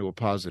negative into a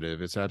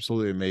positive. It's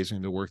absolutely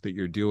amazing the work that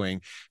you're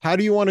doing. How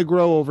do you want to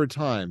grow over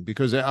time?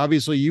 Because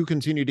obviously you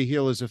continue to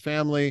heal as a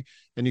family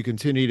and you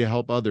continue to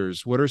help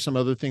others. What are some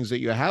other things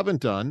that you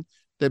haven't done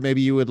that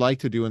maybe you would like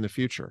to do in the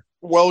future?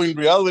 Well, in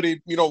reality,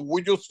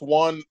 we just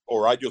want,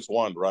 or I just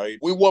want, right?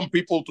 We want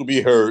people to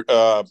be heard.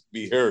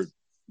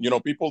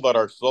 People that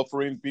are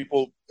suffering,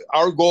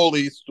 our goal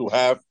is to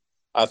have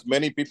as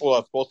many people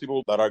as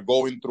possible that are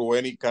going through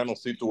any kind of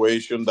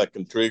situation that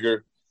can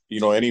trigger,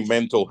 any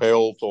mental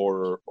health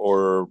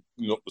or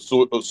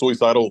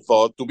suicidal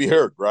thought to be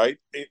heard, right?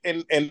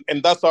 And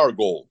that's our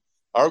goal.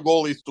 Our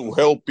goal is to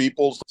help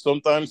people.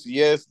 Sometimes,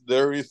 yes,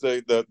 there is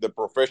the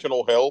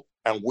professional help,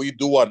 and we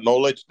do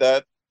acknowledge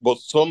that. But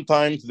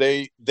sometimes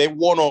they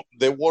wanna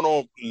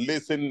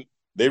listen.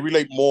 They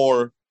relate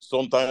more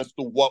sometimes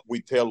to what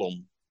we tell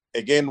them.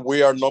 Again,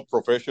 we are not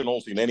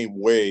professionals in any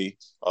way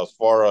as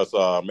far as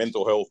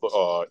mental health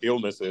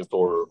illnesses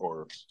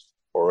or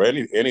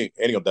any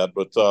of that.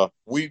 But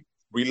we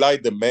relay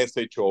the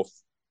message of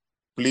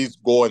please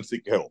go and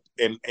seek help,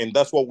 and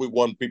that's what we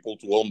want people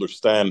to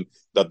understand,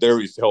 that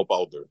there is help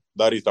out there.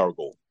 That is our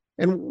goal.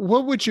 And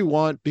what would you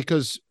want?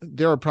 Because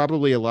there are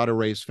probably a lot of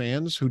Rays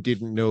fans who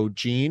didn't know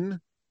Gene,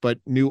 but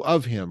knew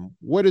of him.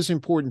 What is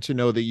important to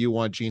know that you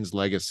want Gene's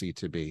legacy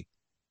to be?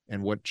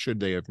 And what should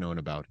they have known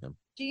about him?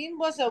 Gene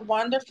was a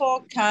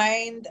wonderful,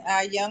 kind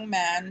young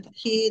man.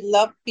 He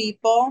loved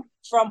people.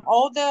 From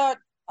all the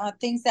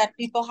things that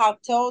people have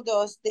told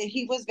us, that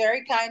he was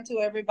very kind to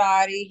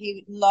everybody.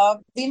 He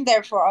loved being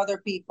there for other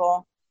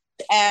people.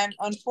 And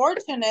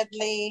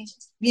unfortunately,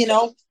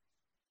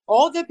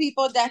 all the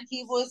people that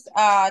he was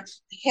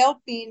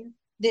helping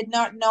did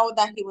not know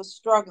that he was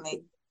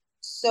struggling.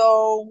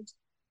 So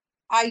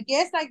I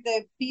guess like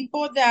the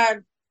people that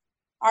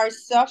are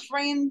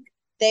suffering,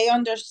 they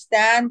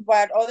understand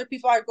what other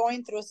people are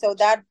going through. So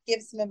that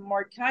gives them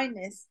more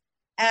kindness.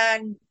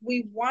 And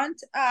we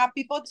want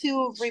people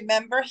to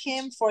remember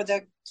him for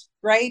the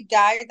great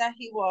guy that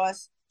he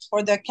was,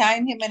 for the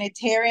kind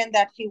humanitarian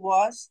that he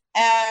was.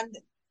 And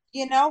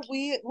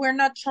we're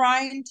not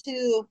trying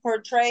to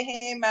portray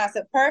him as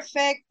a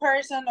perfect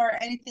person or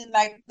anything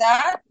like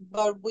that,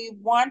 but we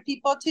want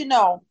people to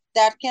know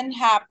that can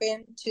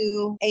happen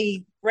to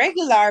a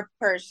regular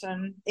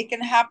person. It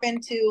can happen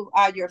to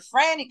your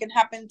friend. It can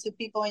happen to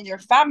people in your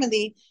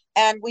family.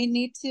 And we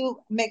need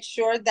to make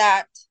sure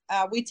that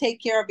we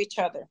take care of each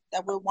other,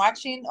 that we're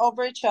watching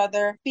over each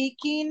other,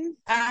 speaking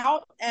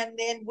out, and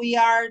then we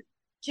are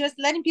just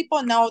letting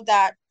people know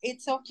that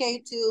it's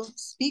okay to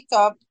speak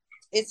up.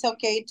 It's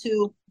okay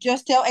to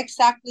just tell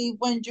exactly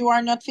when you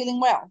are not feeling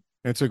well.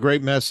 It's a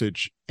great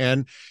message.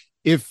 And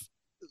if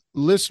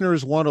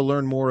listeners want to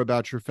learn more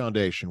about your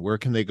foundation, where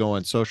can they go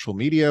on social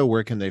media?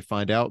 Where can they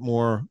find out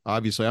more?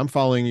 Obviously, I'm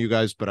following you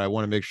guys, but I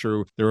want to make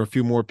sure there are a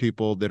few more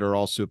people that are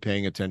also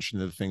paying attention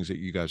to the things that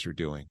you guys are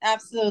doing.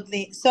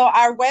 Absolutely. So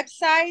our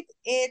website,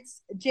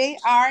 it's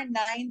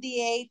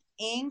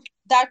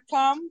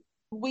jr98inc.com.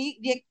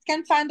 You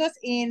can find us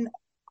in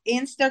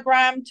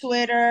Instagram,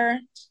 Twitter,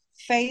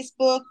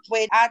 Facebook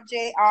with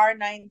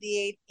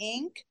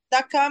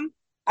 @jr98inc.com.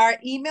 Our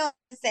email is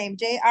the same,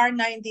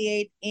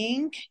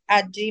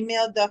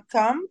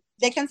 jr98inc@gmail.com.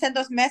 They can send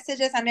us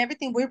messages and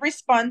everything. We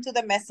respond to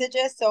the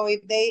messages. So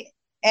if they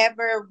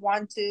ever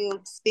want to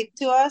speak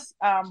to us,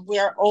 we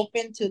are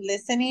open to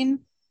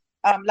listening.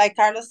 Like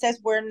Carlos says,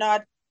 we're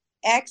not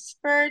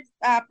expert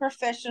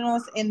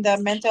professionals in the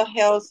mental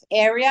health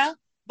area.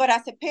 But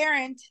as a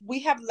parent,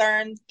 we have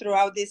learned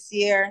throughout this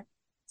year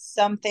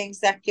some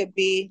things that could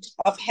be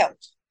of help.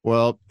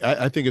 Well,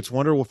 I think it's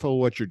wonderful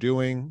what you're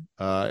doing.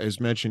 As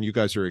mentioned, you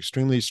guys are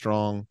extremely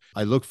strong.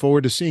 I look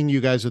forward to seeing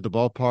you guys at the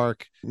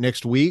ballpark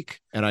next week.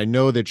 And I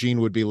know that Gene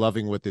would be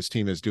loving what this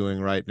team is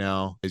doing right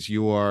now, as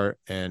you are.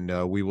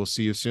 And we will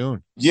see you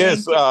soon.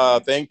 Yes,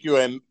 thank you.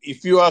 And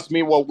if you ask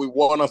me what we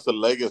want as a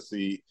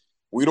legacy,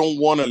 we don't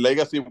want a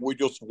legacy. We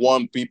just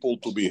want people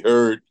to be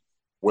heard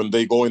when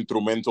they going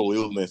through mental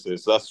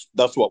illnesses.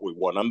 That's what we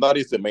want. And that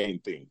is the main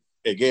thing.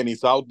 Again,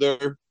 it's out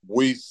there.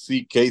 We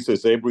see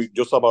cases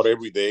just about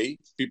every day.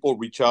 People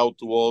reach out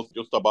to us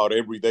just about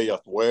every day as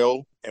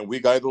well, and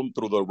we guide them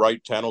through the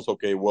right channels.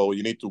 Okay, well,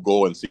 you need to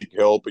go and seek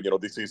help. And,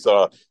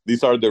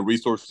 these are the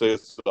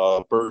resources,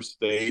 first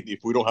aid.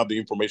 If we don't have the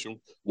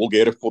information, we'll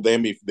get it for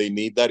them if they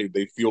need that, if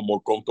they feel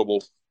more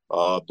comfortable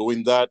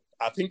doing that.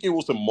 I think it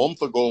was a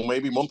month ago,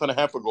 maybe a month and a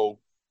half ago,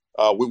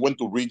 we went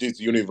to Regis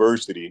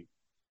University.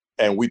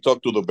 And we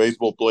talked to the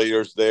baseball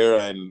players there,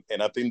 and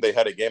I think they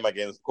had a game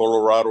against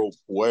Colorado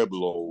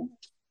Pueblo.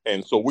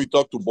 And so we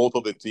talked to both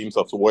of the teams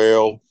as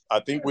well. I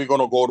think we're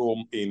going to go to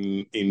them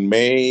in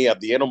May,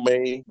 at the end of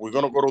May. We're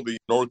going to go to the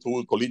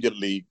Northwood Collegiate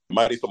League,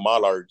 Madison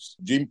Mallards.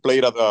 Jim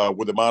played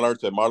with the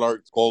Mallards, and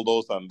Mallards called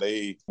us, and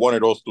they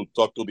wanted us to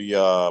talk to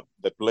the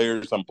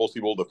players and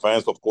possible the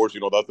fans. Of course,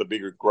 that's a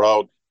bigger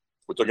crowd.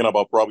 We're talking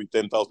about probably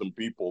 10,000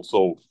 people.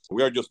 So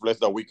we are just blessed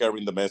that we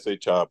carrying the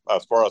message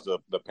as far as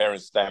the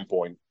parent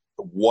standpoint.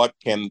 What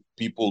can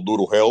people do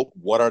to help?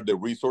 What are the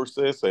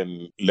resources?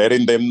 And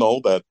letting them know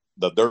that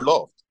they're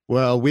loved.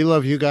 Well, we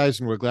love you guys,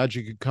 and we're glad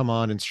you could come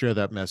on and share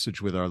that message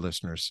with our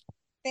listeners.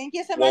 Thank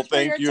you so much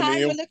for your time.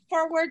 Neil. We look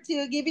forward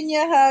to giving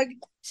you a hug.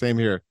 Same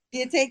here.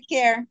 You take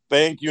care.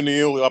 Thank you,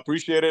 Neil. I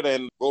appreciate it,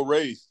 and go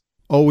Rays.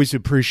 Always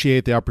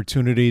appreciate the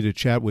opportunity to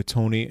chat with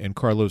Tony and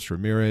Carlos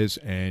Ramirez,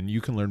 and you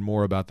can learn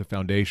more about the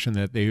foundation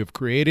that they have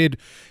created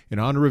in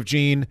honor of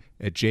Gene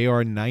at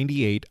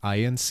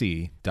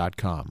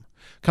jr98inc.com.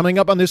 Coming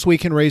up on This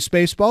Week in Rays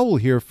Baseball, we'll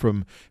hear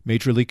from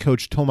Major League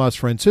Coach Tomas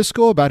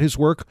Francisco about his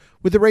work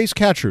with the Rays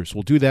catchers.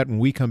 We'll do that when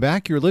we come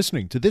back. You're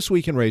listening to This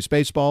Week in Rays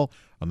Baseball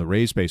on the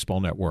Rays Baseball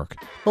Network.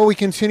 Well, we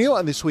continue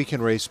on This Week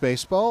in Rays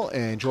Baseball,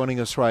 and joining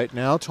us right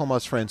now,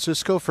 Tomas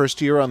Francisco,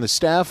 first year on the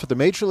staff at the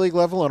Major League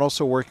level and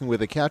also working with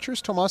the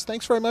catchers. Tomas,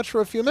 thanks very much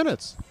for a few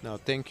minutes. No,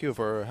 thank you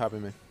for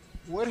having me.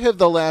 What have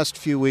the last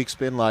few weeks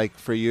been like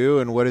for you,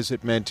 and what has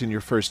it meant in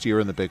your first year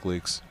in the big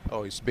leagues?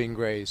 Oh, it's been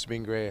great. It's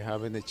been great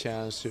having the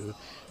chance to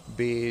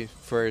be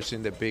first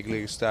in the big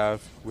league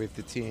staff with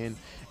the team,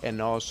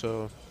 and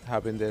also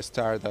having the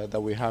start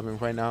that we're having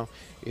right now.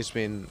 It's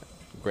been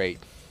great.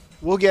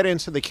 We'll get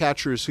into the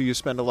catchers who you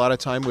spend a lot of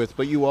time with,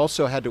 but you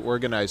also had to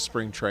organize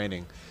spring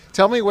training.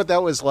 Tell me what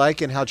that was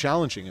like and how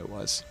challenging it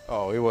was.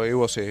 Oh, it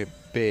was a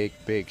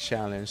big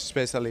challenge,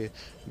 especially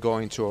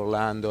going to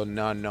Orlando,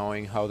 not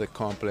knowing how the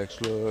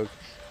complex looked,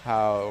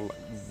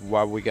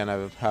 what we're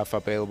gonna have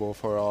available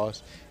for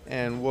us,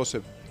 and it was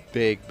a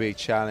big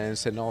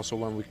challenge. And also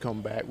when we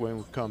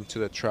come to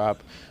the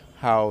trap,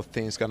 how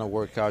things gonna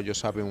work out.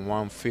 Just having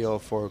one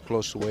field for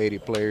close to 80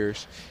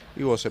 players,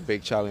 it was a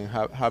big challenge.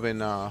 Having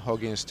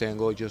Huggy and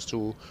Stengel just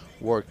to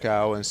work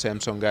out and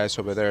send some guys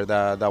over there,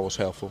 that was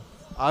helpful.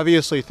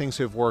 Obviously, things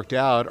have worked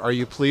out. Are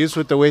you pleased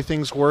with the way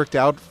things worked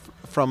out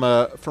from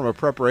a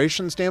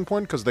preparation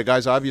standpoint? Because the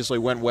guys obviously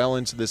went well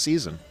into the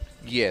season.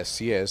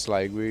 Yes.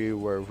 Like, we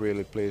were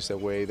really pleased the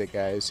way the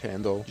guys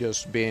handled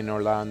just being in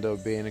Orlando,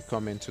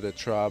 coming to the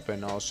trap,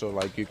 and also,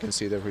 like, you can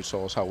see the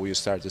results, how we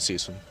start the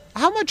season.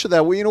 How much of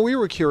that, we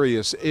were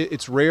curious.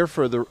 It's rare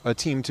for a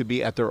team to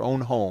be at their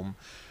own home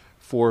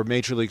for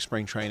Major League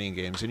spring training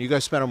games, and you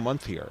guys spent a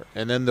month here.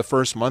 And then the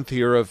first month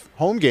here of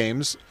home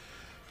games,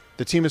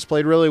 the team has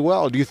played really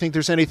well. Do you think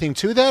there's anything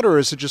to that, or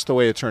is it just the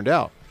way it turned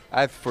out?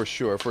 For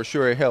sure,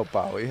 it helped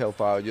out. It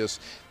helped out.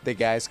 Just the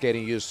guys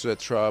getting used to the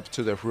trap,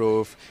 to the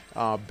roof,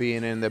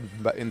 being in the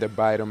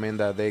environment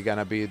that they're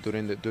gonna be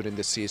during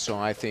the season.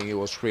 I think it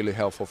was really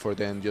helpful for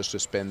them just to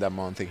spend that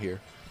month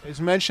here. As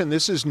mentioned,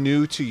 this is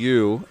new to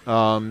you,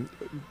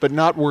 but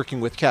not working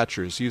with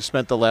catchers. You've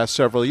spent the last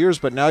several years,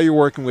 but now you're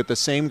working with the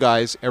same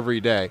guys every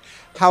day.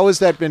 How has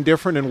that been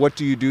different, and what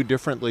do you do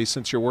differently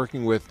since you're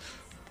working with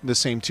the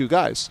same two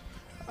guys?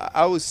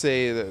 I would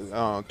say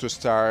that, to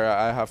start,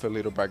 I have a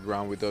little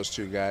background with those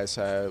two guys.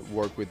 I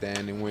worked with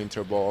them in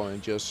winter ball,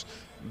 and just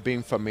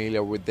being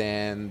familiar with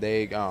them,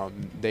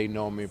 they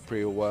know me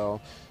pretty well.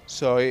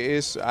 So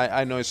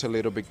I know it's a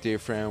little bit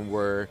different,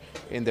 where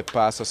in the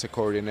past as a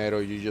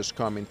coordinator, you just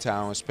come in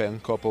town, spend a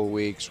couple of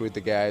weeks with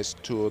the guys,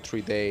 2 or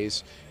 3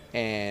 days,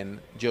 and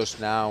just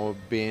now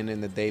being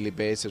in the daily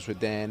basis with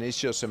them, it's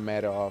just a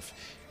matter of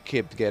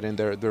keep getting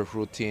their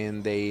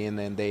routine day in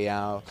and day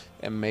out,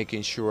 and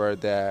making sure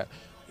that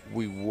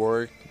we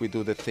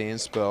do the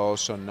things, but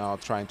also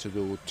not trying to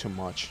do too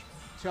much.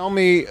 Tell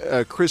me,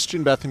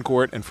 Christian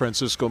Bethancourt and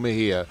Francisco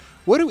Mejia,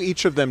 what do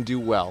each of them do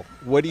well?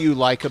 What do you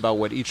like about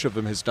what each of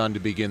them has done to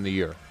begin the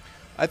year?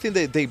 I think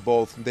they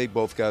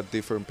both got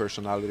different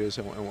personalities,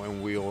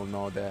 and we all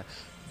know that.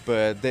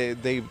 But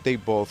they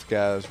both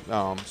got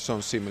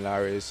some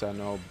similarities. I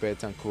know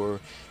Bethancourt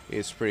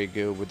is pretty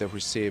good with the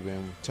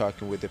receiving,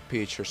 talking with the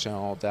pitchers and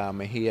all that.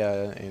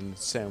 Mejia, in the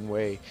same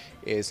way,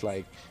 is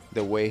like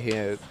the way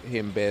he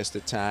invests the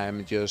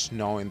time, just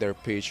knowing their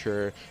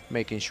pitcher,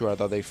 making sure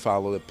that they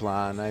follow the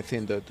plan. I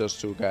think that those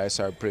two guys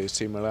are pretty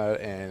similar,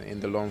 and in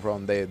the long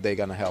run, they're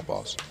going to help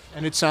us.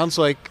 And it sounds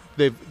like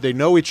they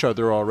know each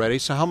other already,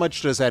 so how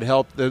much does that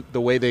help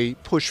the way they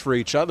push for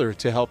each other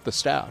to help the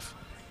staff?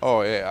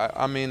 Oh, yeah.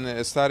 I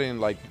mean, starting,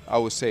 like, I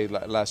would say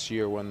last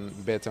year when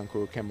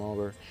Bethancourt came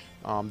over,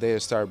 they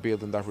started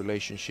building that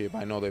relationship.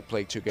 I know they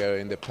played together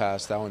in the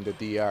past down in the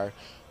DR,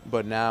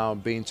 but now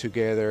being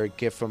together,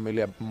 get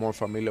more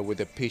familiar with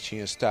the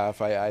pitching staff,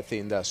 I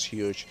think that's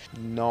huge.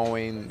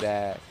 Knowing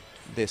that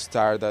the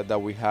start that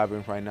we're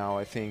having right now,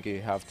 I think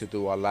it have to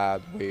do a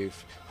lot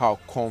with how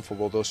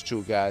comfortable those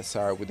two guys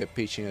are with the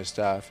pitching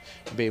staff,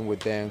 being with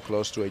them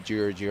close to a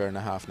year and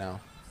a half now.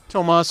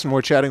 Tomas, and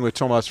we're chatting with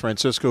Tomas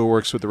Francisco, who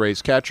works with the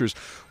Rays catchers.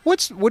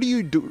 What do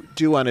you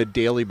do on a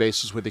daily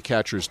basis with the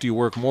catchers? Do you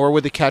work more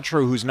with the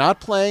catcher who's not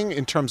playing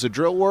in terms of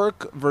drill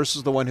work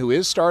versus the one who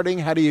is starting?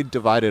 How do you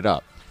divide it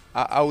up?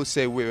 I would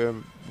say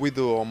we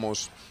do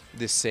almost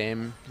the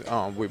same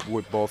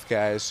with both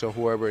guys. So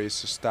whoever is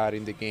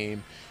starting the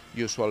game,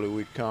 usually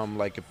we come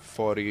like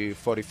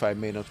 45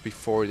 minutes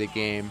before the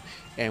game,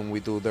 and we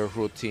do the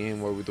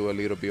routine where we do a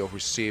little bit of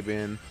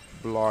receiving,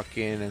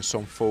 blocking, and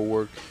some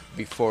forward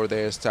before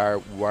they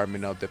start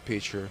warming up the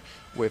pitcher.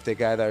 With the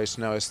guy that is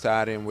now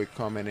starting, we're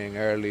coming in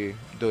early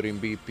during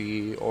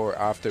BP or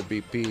after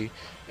BP,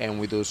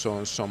 and we do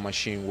some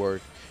machine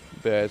work.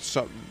 But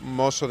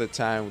most of the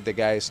time, the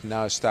guy is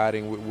now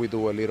starting, we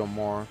do a little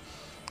more.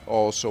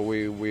 Also,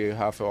 we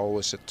have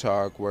always a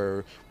talk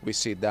where we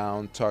sit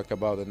down, talk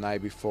about the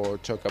night before,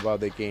 talk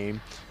about the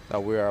game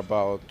that we're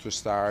about to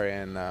start,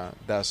 and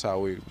that's how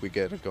we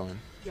get it going.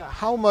 Yeah.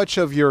 How much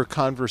of your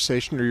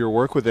conversation or your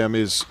work with them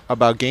is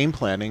about game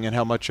planning, and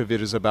how much of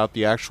it is about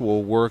the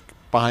actual work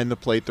behind the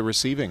plate, the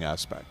receiving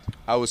aspect?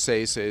 I would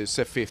say it's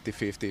a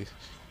 50-50,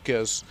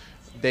 because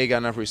they're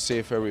going to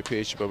receive every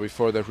pitch, but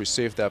before they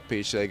receive that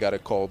pitch, they got to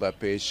call that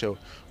pitch. So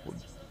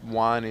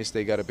one is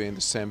they got to be on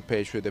the same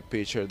page with the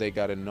pitcher. They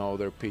got to know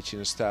their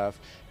pitching staff,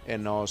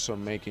 and also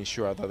making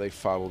sure that they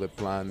follow the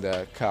plan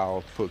that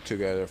Cal put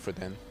together for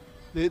them.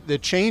 The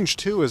change,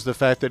 too, is the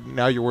fact that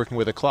now you're working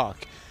with a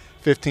clock.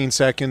 15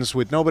 seconds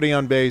with nobody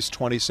on base,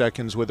 20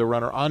 seconds with a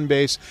runner on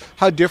base.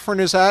 How different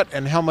is that,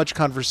 and how much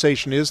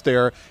conversation is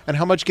there, and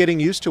how much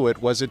getting used to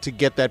it was it to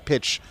get that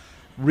pitch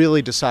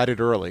really decided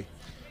early?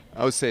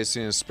 I would say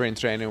since spring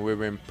training we've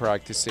been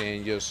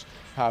practicing, just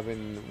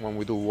having, when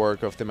we do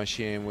work of the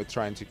machine, we're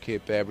trying to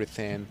keep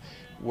everything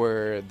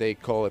where they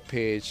call a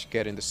pitch,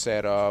 get in the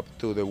setup,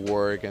 do the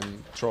work,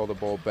 and throw the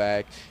ball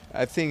back.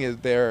 I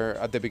think they're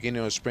at the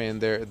beginning of spring,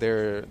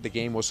 the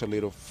game was a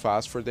little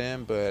fast for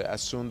them, but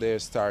as soon as they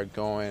start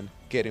going,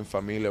 getting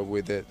familiar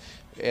with it,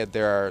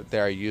 they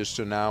are used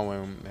to now,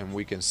 and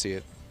we can see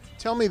it.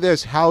 Tell me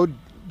this: how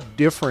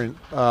different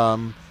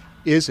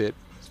is it,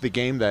 the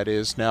game that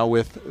is now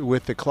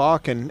with the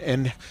clock,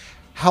 and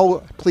how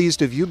pleased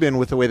have you been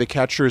with the way the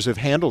catchers have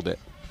handled it?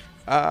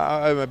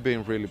 I've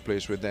been really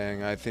pleased with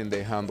them. I think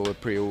they handle it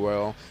pretty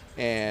well.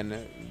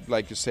 And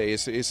like you say,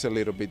 it's a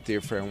little bit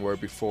different where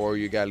before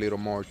you got a little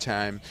more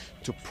time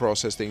to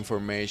process the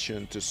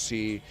information, to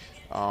see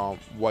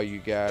what you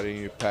got in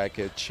your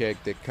packet,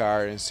 check the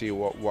card and see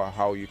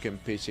how you can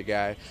pitch a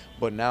guy.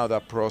 But now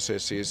that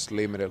process is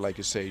limited. Like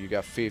you say, you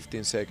got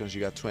 15 seconds,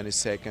 you got 20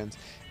 seconds,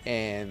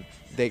 and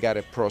they got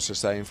to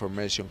process that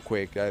information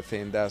quick. I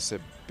think that's a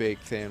big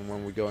thing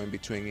when we go in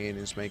between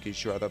innings, making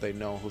sure that they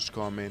know who's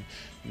coming,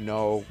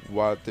 know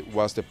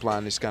what's the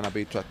plan is going to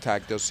be to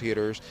attack those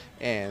hitters,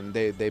 and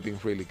they've been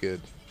really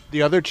good.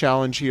 The other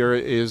challenge here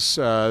is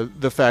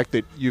the fact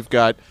that you've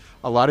got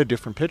a lot of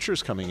different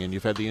pitchers coming in.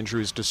 You've had the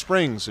injuries to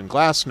Springs and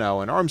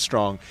Glasnow and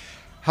Armstrong.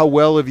 How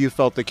well have you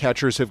felt the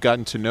catchers have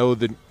gotten to know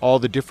all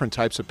the different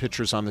types of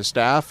pitchers on the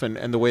staff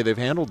and the way they've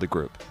handled the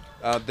group?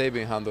 They've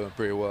been handling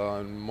pretty well,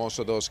 and most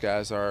of those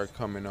guys are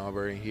coming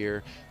over in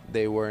here.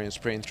 They were in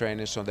spring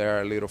training, so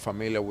they're a little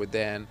familiar with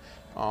them.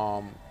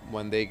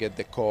 When they get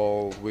the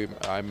call,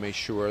 I make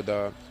sure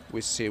that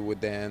we sit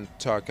with them,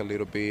 talk a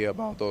little bit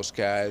about those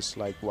guys,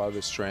 like what are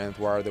the strengths,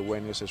 what are the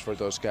weaknesses for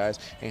those guys,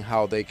 and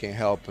how they can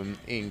help them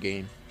in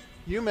game.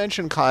 You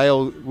mentioned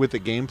Kyle with the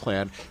game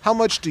plan. How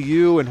much do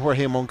you and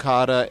Jorge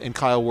Moncada and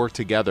Kyle work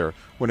together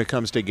when it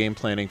comes to game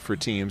planning for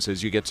teams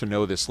as you get to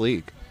know this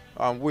league?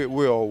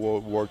 We all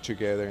will work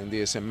together in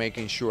this and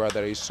making sure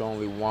that it's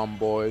only one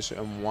voice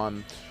and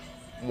one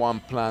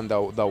plan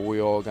that we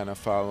all gonna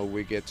follow.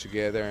 We get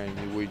together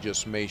and we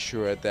just make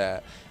sure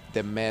that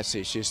the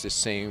message is the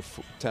same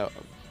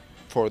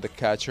for the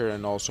catcher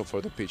and also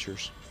for the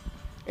pitchers.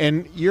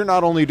 And you're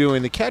not only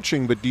doing the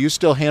catching, but do you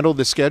still handle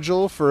the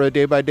schedule for a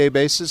day-by-day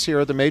basis here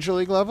at the Major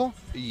League level?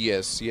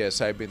 Yes.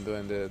 I've been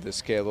doing the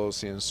schedule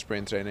since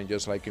spring training,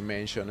 just like you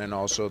mentioned, and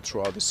also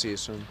throughout the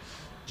season.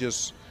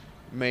 Just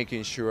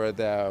making sure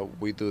that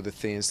we do the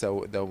things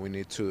that we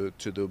need to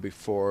do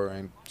before,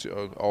 and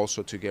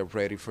also to get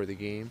ready for the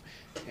game.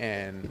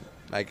 And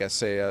like I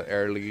said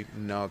early,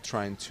 not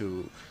trying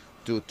to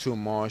do too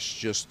much,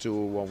 just do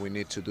what we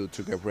need to do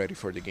to get ready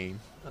for the game.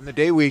 On the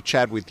day we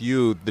chat with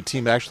you, the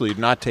team actually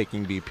not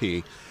taking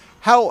BP.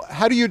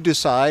 How do you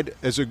decide?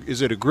 Is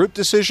it a group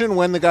decision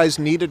when the guys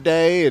need a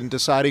day and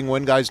deciding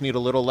when guys need a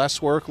little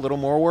less work, a little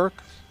more work?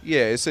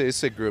 Yeah,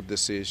 it's a group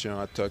decision.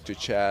 I talk to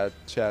Chad.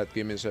 Chad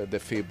give me the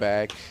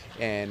feedback,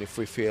 and if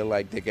we feel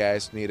like the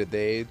guys need a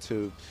day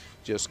to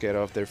just get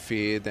off their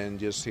feet and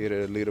just hit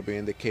it a little bit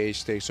in the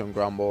cage, take some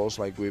ground balls,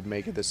 like we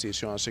make a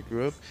decision as a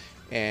group.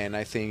 And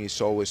I think it's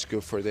always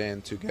good for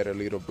them to get a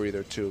little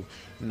breather too,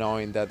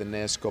 knowing that the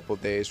next couple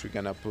of days we're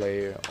gonna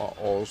play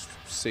all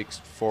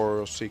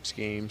 4 or 6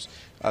 games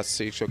at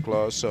 6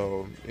 o'clock.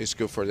 So it's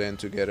good for them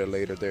to get it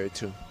later there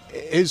too.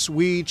 As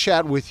we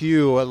chat with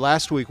you,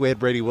 last week we had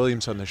Brady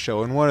Williams on the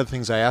show, and one of the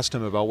things I asked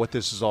him about what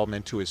this has all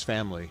meant to his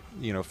family.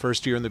 You know,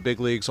 first year in the big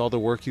leagues, all the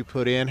work you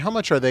put in. How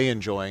much are they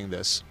enjoying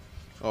this?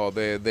 Oh,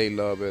 they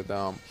love it.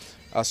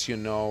 As you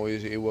know,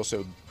 it was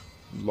a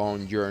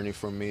long journey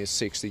for me,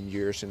 16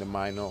 years in the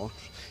minors.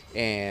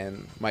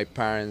 And my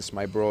parents,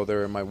 my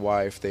brother, and my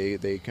wife,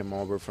 they came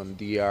over from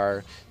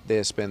DR.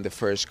 They spent the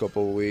first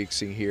couple of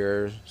weeks in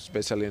here,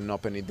 especially on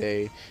opening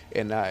day,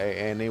 and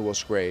it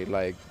was great.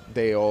 Like,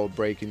 they all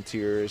break in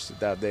tears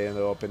that day on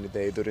the opening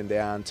day. During the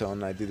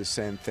Anton, I did the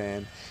same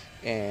thing,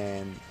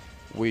 and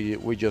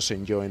we just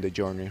enjoying the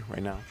journey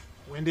right now.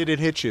 When did it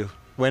hit you?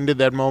 When did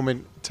that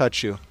moment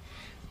touch you?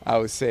 I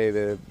would say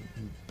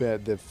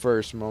the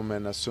first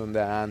moment, as soon as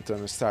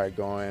Anton started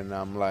going,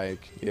 I'm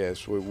like,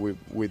 yes,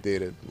 we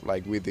did it.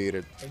 Like, we did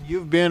it. And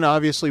you've been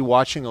obviously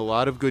watching a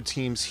lot of good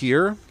teams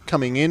here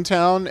coming in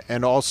town,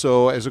 and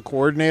also as a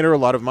coordinator, a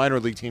lot of minor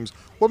league teams.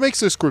 What makes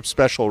this group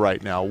special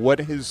right now? What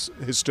has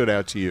stood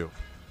out to you?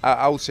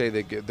 I would say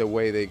the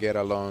way they get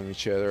along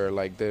each other.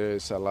 Like,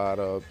 there's a lot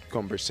of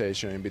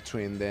conversation in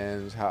between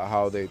them,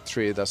 how they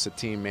treat as a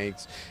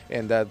teammates,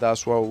 and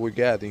that's what we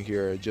got in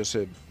here. Just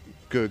a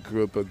good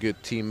group of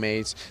good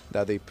teammates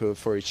that they put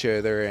for each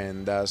other,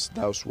 and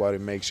that's what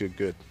it makes it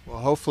good. Well,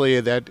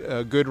 hopefully that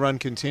good run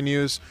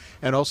continues,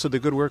 and also the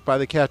good work by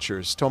the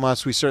catchers.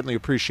 Tomas, we certainly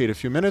appreciate a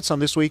few minutes on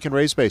This Week in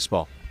Rays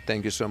Baseball.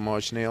 Thank you so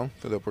much, Neil,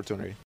 for the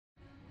opportunity.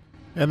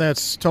 And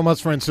that's Tomas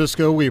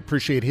Francisco. We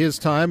appreciate his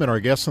time, and our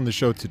guests on the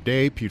show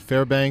today, Pete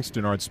Fairbanks,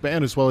 Denard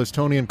Span, as well as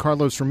Tony and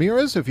Carlos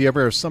Ramirez. If you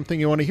ever have something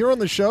you want to hear on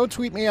the show,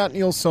 tweet me at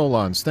Neil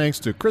Solondz. Thanks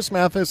to Chris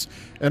Mathis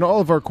and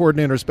all of our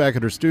coordinators back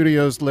at our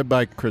studios, led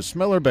by Chris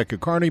Miller, Becca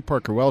Carney,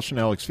 Parker Welsh, and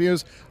Alex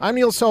Fuse. I'm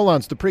Neil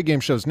Solondz. The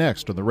pregame show's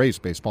next on the Rays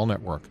Baseball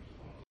Network.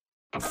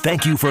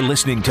 Thank you for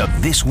listening to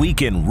This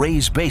Week in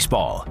Rays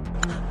Baseball.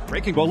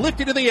 Breaking ball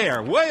lifted in the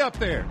air, way up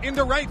there,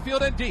 into right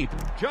field and deep.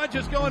 Judge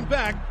is going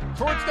back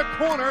towards the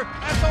corner,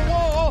 at the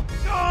wall,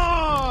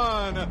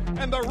 gone!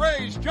 And the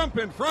Rays jump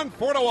in front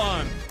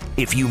 4-1.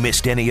 If you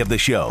missed any of the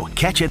show,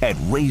 catch it at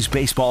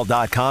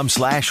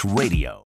RaysBaseball.com/radio.